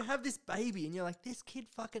imagine, like, you have this baby and you're like, this kid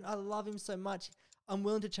fucking, I love him so much. I'm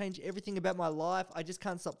willing to change everything about my life. I just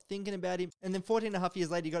can't stop thinking about him. And then 14 and a half years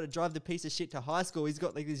later, you got to drive the piece of shit to high school. He's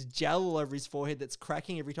got like this gel all over his forehead that's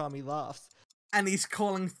cracking every time he laughs. And he's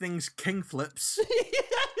calling things king flips.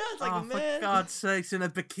 It's like, oh, man. for God's sakes, and a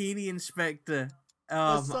bikini inspector.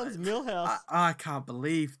 My son's Millhouse. I can't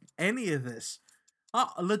believe any of this. I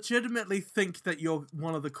legitimately think that you're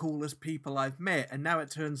one of the coolest people I've met, and now it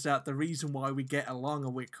turns out the reason why we get along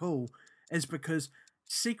and we're cool is because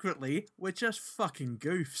secretly we're just fucking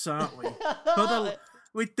goofs, aren't we?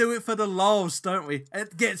 We do it for the lols, don't we?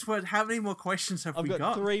 It gets what? How many more questions have we got? I've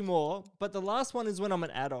got 3 more, but the last one is when I'm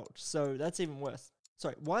an adult, so that's even worse.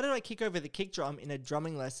 Sorry, why did I kick over the kick drum in a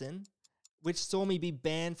drumming lesson, which saw me be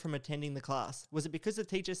banned from attending the class? Was it because the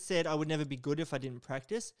teacher said I would never be good if I didn't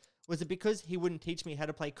practice? Was it because he wouldn't teach me how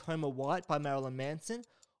to play Coma White by Marilyn Manson?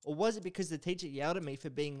 Or was it because the teacher yelled at me for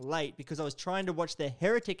being late because I was trying to watch their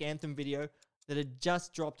Heretic Anthem video that had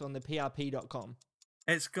just dropped on the PRP.com?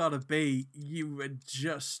 It's gotta be you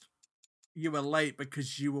were late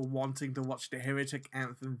because you were wanting to watch the Heretic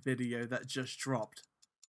Anthem video that just dropped.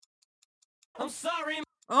 I'm sorry.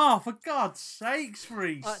 Oh, for God's sakes,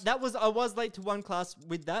 Reese. I was late to one class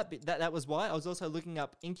with that, but that was why. I was also looking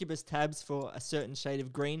up Incubus tabs for a certain shade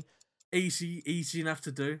of green. Easy enough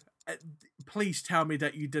to do. Please tell me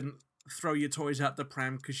that you didn't throw your toys out the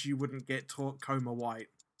pram because you wouldn't get taught Coma White.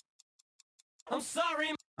 I'm sorry.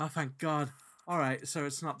 Oh, thank God. Alright, so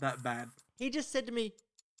it's not that bad. He just said to me,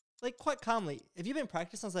 like, quite calmly, have you been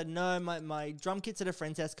practicing? I was like, no, my drum kit's at a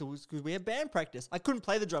friend's house because we have band practice. I couldn't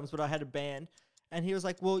play the drums, but I had a band. And he was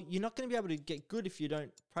like, well, you're not going to be able to get good if you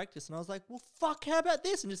don't practice. And I was like, well, fuck, how about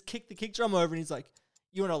this? And just kicked the kick drum over. And he's like,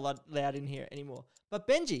 you're not allowed in here anymore. But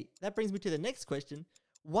Benji, that brings me to the next question.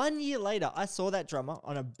 1 year later, I saw that drummer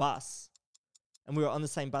on a bus. And we were on the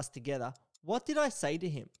same bus together. What did I say to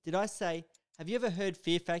him? Did I say, have you ever heard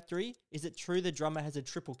Fear Factory? Is it true the drummer has a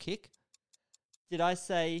triple kick? Did I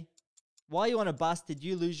say, while you're on a bus, did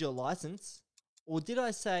you lose your license? Or did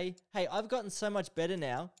I say, hey, I've gotten so much better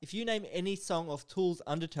now. If you name any song of Tool's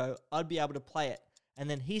Undertow, I'd be able to play it. And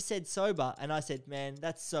then he said sober, and I said, man,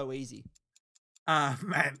 that's so easy.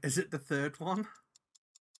 Man, is it the third one?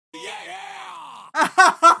 Yeah!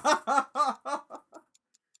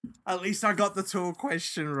 At least I got the Tool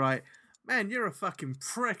question right. Man, you're a fucking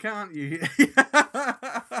prick, aren't you?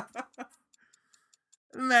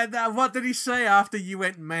 Man, what did he say after you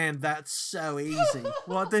went, man, that's so easy?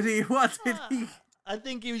 What did he... I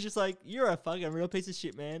think he was just like, you're a fucking real piece of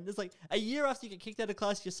shit, man. It's like, a year after you get kicked out of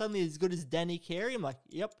class, you're suddenly as good as Danny Carey. I'm like,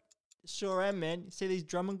 yep, sure am, man. You see these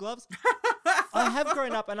drumming gloves? I have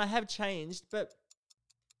grown up and I have changed, but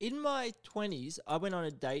in my 20s, I went on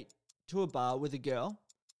a date to a bar with a girl,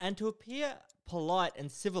 and to appear polite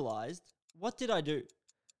and civilized, what did I do?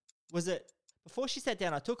 Was it, before she sat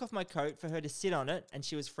down, I took off my coat for her to sit on it, and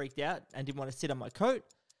she was freaked out and didn't want to sit on my coat?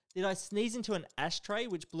 Did I sneeze into an ashtray,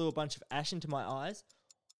 which blew a bunch of ash into my eyes?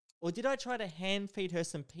 Or did I try to hand feed her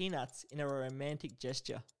some peanuts in a romantic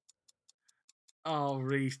gesture? Oh,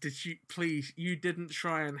 Reese, you didn't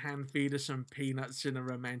try and hand feed her some peanuts in a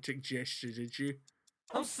romantic gesture, did you?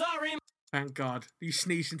 I'm sorry. Thank God. You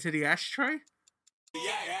sneezed into the ashtray?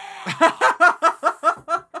 Yeah.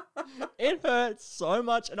 It hurt so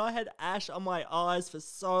much, and I had ash on my eyes for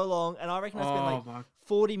so long, and I reckon I spent like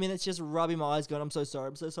 40 minutes just rubbing my eyes going, I'm so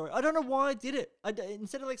sorry. I don't know why I did it.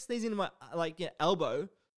 Instead of like sneezing into my elbow,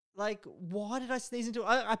 like, why did I sneeze into it?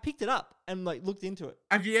 I picked it up and like looked into it.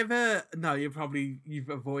 Have you ever... No, you've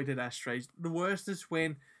avoided ashtrays. The worst is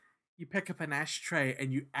when you pick up an ashtray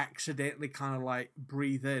and you accidentally kind of like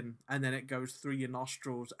breathe in, and then it goes through your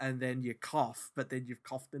nostrils, and then you cough, but then you've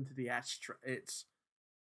coughed into the ashtray.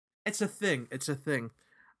 It's a thing.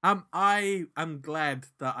 I'm glad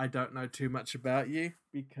that I don't know too much about you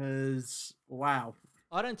because wow.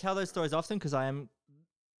 I don't tell those stories often because I am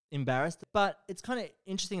embarrassed, but it's kind of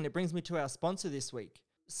interesting and it brings me to our sponsor this week.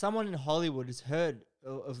 Someone in Hollywood has heard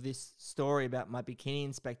of this story about my bikini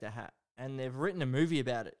inspector hat, and they've written a movie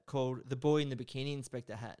about it called The Boy in the Bikini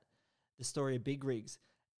Inspector Hat, the story of Big Rigs.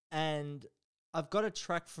 And I've got a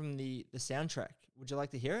track from the soundtrack. Would you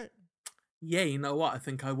like to hear it? Yeah, you know what? I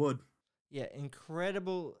think I would. Yeah,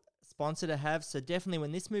 incredible sponsor to have. So definitely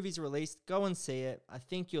when this movie's released, go and see it. I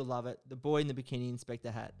think you'll love it. The Boy in the Bikini Inspector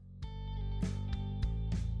Hat.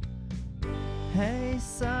 Hey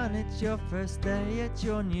son, it's your first day at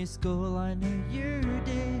your new school. I knew you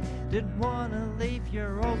didn't want to leave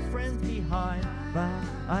your old friends behind, but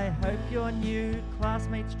I hope your new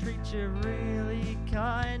classmates treat you really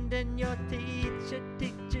kind, and your teacher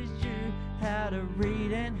teaches you how to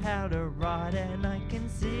read and how to write, and I can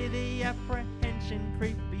see the apprehension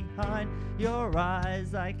creep behind your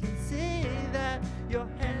eyes. I can see that your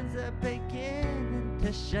hands are beginning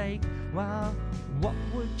to shake. Well, what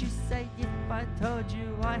would you say if I told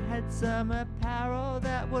you I had some apparel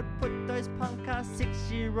that would put those punk-ass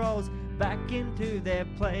 6-year-olds back into their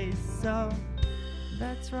place? So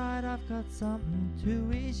that's right, I've got something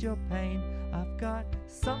to ease your pain. I've got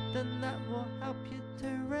something that will help you to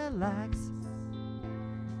relax.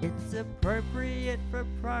 It's appropriate for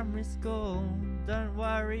primary school. Don't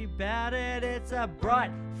worry about it, it's a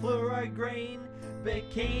bright fluoro green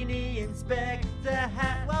bikini inspector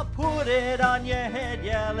hat. Well, put it on your head,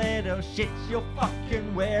 you little shit, you'll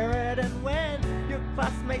fucking wear it. And when your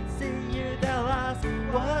classmates see you, they'll ask,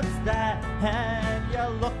 what's that? And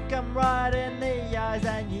you look them right in the eyes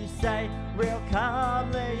and you say, real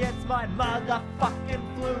calmly, it's my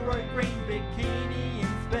motherfucking fluoro green bikini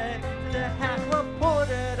inspector hat. Well, put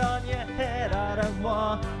it on your head, I don't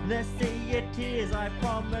want to see your tears. I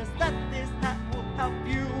promise that this hat will help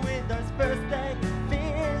you with those first day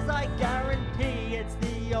fears. I guarantee it's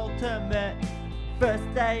the ultimate first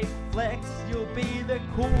day flex. You'll be the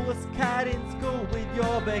coolest cat in school with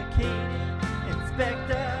your bikini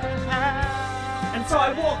inspector hat. And so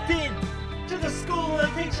I walked in to the school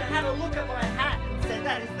and the teacher had a look at my hat and said,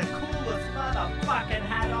 that is the coolest motherfucking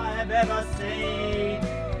hat I have ever seen.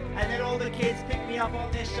 And then all the kids picked me up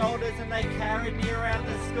on their shoulders and they carried me around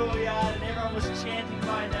the schoolyard and everyone was chanting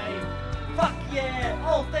my name. Fuck yeah,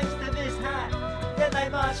 all thanks to this hat. Then they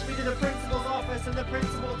marched me to the principal's office and the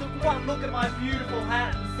principal took one look at my beautiful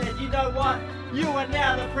hat and said, you know what, you are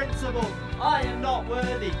now the principal. I am not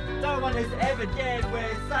worthy. No one has ever dared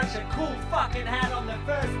wear such a cool fucking hat on the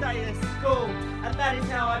first day of school. And that is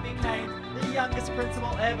how I became the youngest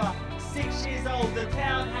principal ever. 6 years old, the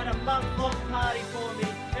town had a month-long party for me.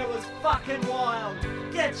 It was fucking wild.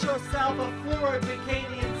 Get yourself a fluoro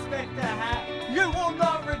bikini inspector hat. You will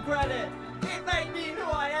not regret it. It made me who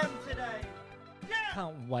I am today. Yeah!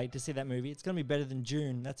 Can't wait to see that movie. It's going to be better than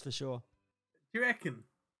June, that's for sure. Do you reckon?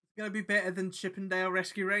 It's going to be better than Chippendale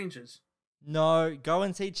Rescue Rangers? No, go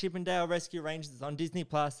and see Chippendale Rescue Rangers. It's on Disney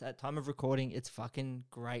Plus at time of recording. It's fucking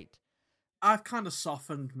great. I've kind of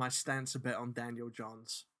softened my stance a bit on Daniel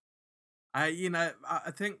Johns. I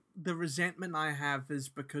think the resentment I have is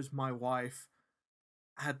because my wife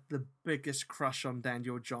had the biggest crush on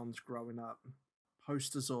Daniel Johns growing up.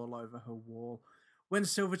 Posters all over her wall. When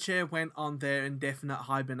Silverchair went on their indefinite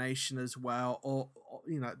hibernation as well, or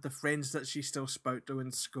the friends that she still spoke to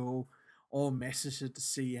in school, or messaged her to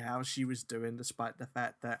see how she was doing, despite the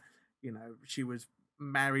fact that, she was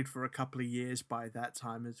married for a couple of years by that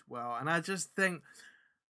time as well. And I just think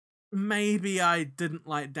maybe I didn't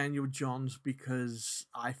like Daniel Johns because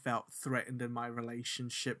I felt threatened in my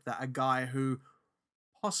relationship that a guy who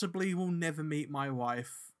possibly will never meet my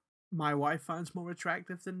wife finds more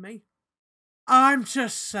attractive than me. I'm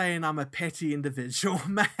just saying I'm a petty individual,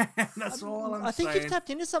 man. That's all I'm saying. I think you've tapped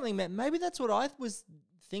into something, man. Maybe that's what I was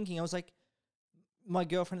thinking. I was like, my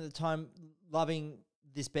girlfriend at the time loving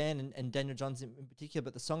this band and Daniel Johns in particular,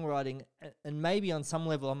 but the songwriting, and maybe on some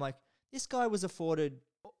level I'm like, this guy was afforded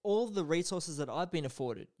all the resources that I've been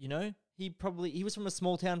afforded, He was from a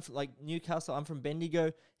small town like Newcastle. I'm from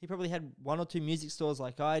Bendigo. He probably had 1 or 2 music stores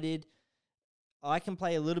like I did. I can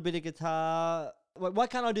play a little bit of guitar. Why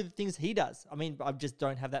can't I do the things he does? I mean, I just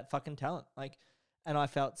don't have that fucking talent. And I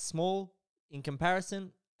felt small in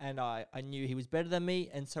comparison, and I knew he was better than me.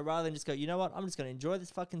 And so rather than just go, you know what, I'm just going to enjoy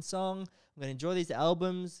this fucking song. I'm going to enjoy these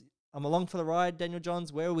albums. I'm along for the ride, Daniel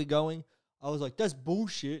Johns. Where are we going? I was like, that's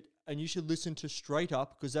bullshit. And you should listen to Straight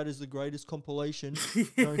Up because that is the greatest compilation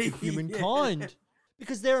known to humankind.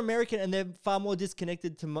 because they're American and they're far more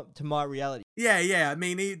disconnected to my reality. Yeah. I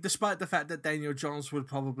mean, despite the fact that Daniel Johns would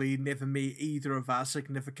probably never meet either of our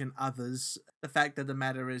significant others, the fact of the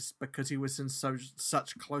matter is because he was in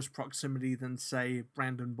such close proximity than, say,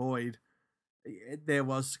 Brandon Boyd, there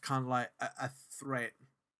was kind of like a threat.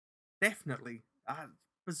 Definitely.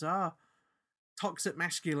 Bizarre. Toxic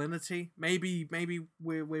masculinity. Maybe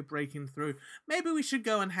we're breaking through. Maybe we should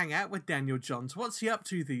go and hang out with Daniel Johns. What's he up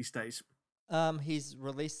to these days? He's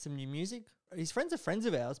released some new music. His friends are friends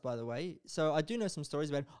of ours, by the way. So I do know some stories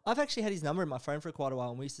about him. I've actually had his number in my phone for quite a while,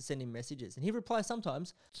 and we used to send him messages, and he replies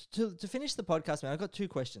sometimes. To finish the podcast, man, I've got 2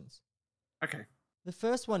 questions. Okay. The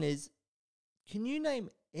first one is, can you name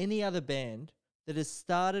any other band that has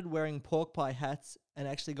started wearing pork pie hats and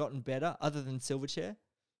actually gotten better other than Silverchair?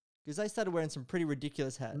 Because they started wearing some pretty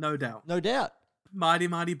ridiculous hats. No doubt. No doubt. Mighty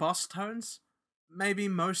Mighty Boss Tones. Maybe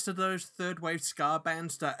most of those third wave ska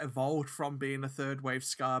bands that evolved from being a third wave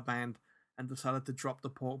ska band and decided to drop the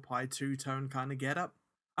pork pie 2-tone kind of get up.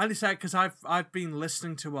 I only say it because I've been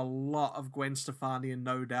listening to a lot of Gwen Stefani and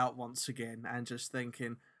No Doubt once again and just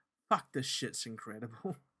thinking, fuck, this shit's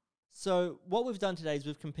incredible. So what we've done today is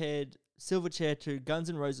we've compared Silverchair to Guns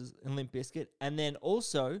N' Roses and Limp Bizkit, and then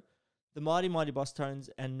also the Mighty Mighty Boss Tones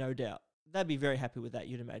and No Doubt. They'd be very happy with that,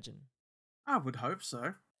 you'd imagine. I would hope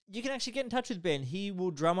so. You can actually get in touch with Ben. He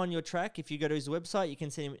will drum on your track. If you go to his website, you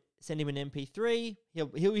can send him an MP3.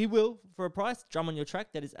 He will, for a price, drum on your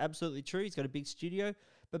track. That is absolutely true. He's got a big studio.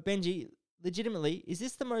 But Benji, legitimately, is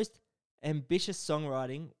this the most ambitious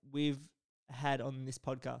songwriting we've had on this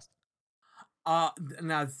podcast?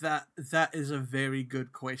 Now that is a very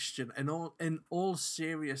good question. In all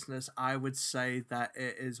seriousness, I would say that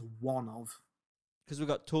it is one of. Because we've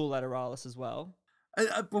got Tool Lateralis as well.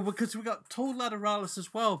 Well, because we got Tool Lateralis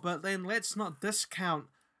as well, but then let's not discount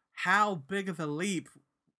how big of a leap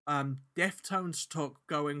Deftones took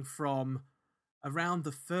going from Around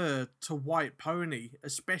the Third to White Pony,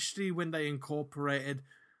 especially when they incorporated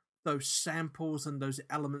those samples and those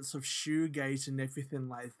elements of shoegaze and everything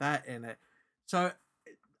like that in it. So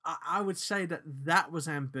I would say that was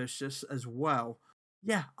ambitious as well.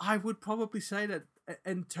 Yeah, I would probably say that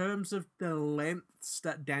in terms of the lengths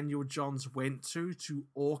that Daniel Johns went to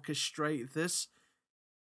orchestrate this,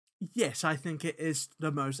 yes, I think it is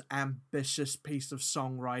the most ambitious piece of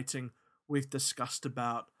songwriting we've discussed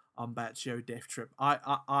about on Batshio Death Trip.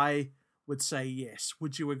 I would say yes.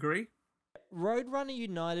 Would you agree? Roadrunner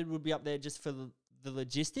United would be up there just for the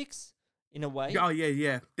logistics, in a way. Oh,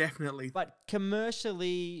 yeah, definitely. But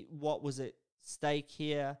commercially, what was at stake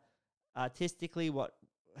here? Artistically, what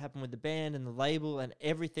happened with the band and the label and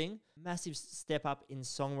everything? Massive step up in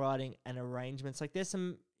songwriting and arrangements. Like, there's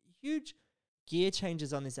some huge gear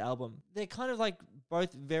changes on this album. They're kind of like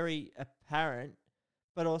both very apparent,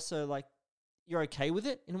 but also like you're okay with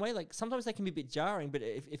it in a way. Like, sometimes they can be a bit jarring, but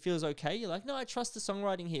it feels okay. You're like, no, I trust the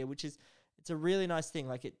songwriting here, which is, it's a really nice thing.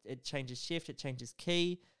 Like, it changes shift, it changes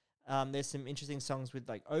key. There's some interesting songs with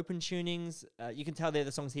like open tunings. You can tell they're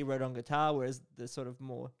the songs he wrote on guitar, whereas the sort of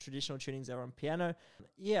more traditional tunings are on piano.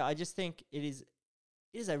 Yeah, I just think it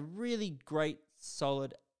is a really great,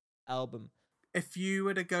 solid album. If you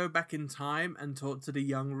were to go back in time and talk to the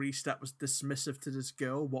young Reese that was dismissive to this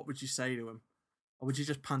girl, what would you say to him? Or would you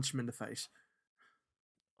just punch him in the face?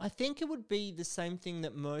 I think it would be the same thing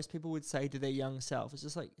that most people would say to their young self. It's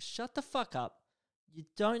just like, shut the fuck up. You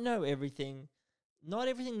don't know everything. Not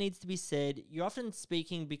everything needs to be said. You're often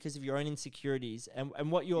speaking because of your own insecurities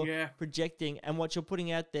and what you're projecting and what you're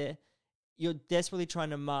putting out there. You're desperately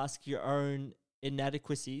trying to mask your own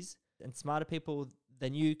inadequacies, and smarter people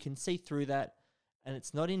than you can see through that. And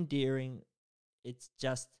it's not endearing. It's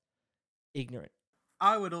just ignorant.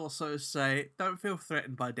 I would also say, don't feel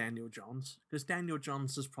threatened by Daniel Johns, because Daniel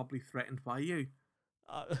Johns is probably threatened by you.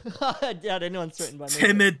 I doubt anyone's threatened by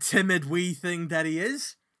me. Timid wee thing that he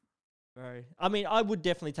is. Very. I mean, I would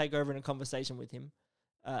definitely take over in a conversation with him.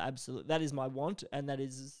 Absolutely. That is my want, and that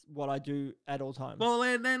is what I do at all times. Well,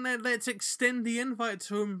 then let's extend the invite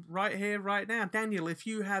to him right here, right now. Daniel, if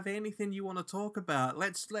you have anything you want to talk about,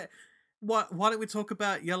 why don't we talk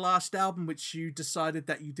about your last album, which you decided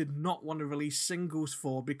that you did not want to release singles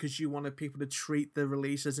for because you wanted people to treat the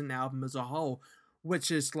release as an album as a whole,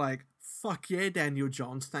 which is like, fuck yeah, Daniel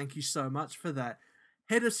Johns, thank you so much for that.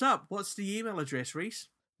 Hit us up. What's the email address, Reese?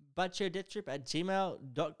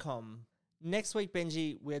 butcherdeathtrip@gmail.com. Next week,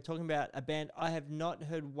 Benji, we're talking about a band I have not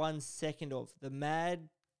heard 1 second of. The Mad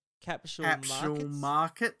Capsule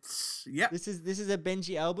Markets. Yep. This is a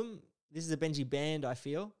Benji album. This is a Benji band, I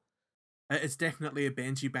feel. It's definitely a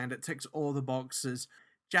Benji band. It ticks all the boxes.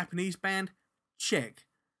 Japanese band? Check.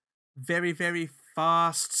 Very, very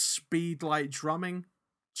fast, speed like drumming,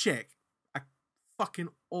 check. A fucking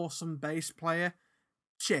awesome bass player,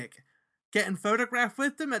 check. Getting photographed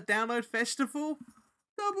with them at Download Festival,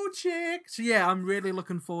 double check. So yeah, I'm really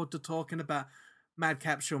looking forward to talking about Mad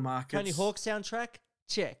Capsule Markets. Tony Hawk soundtrack,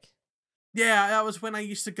 check. Yeah, that was when I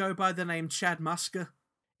used to go by the name Chad Musker.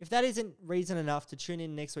 If that isn't reason enough to tune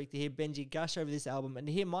in next week to hear Benji gush over this album and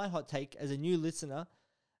to hear my hot take as a new listener,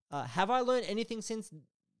 have I learned anything since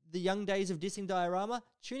the young days of dissing Diorama?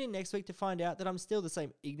 Tune in next week to find out that I'm still the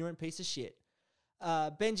same ignorant piece of shit.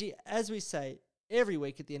 Benji, as we say every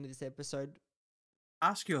week at the end of this episode,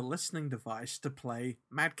 ask your listening device to play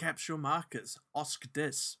Mad Capsule Markets, Osc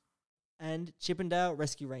Dis. And Chippendale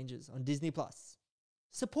Rescue Rangers on Disney+.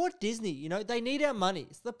 Support Disney, they need our money.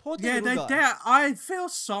 Support the little guys. I feel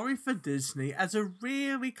sorry for Disney as a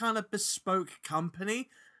really kind of bespoke company.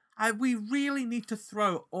 We really need to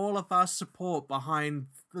throw all of our support behind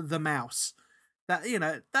the mouse.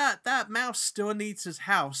 That mouse still needs his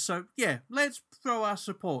house. So yeah, let's throw our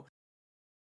support.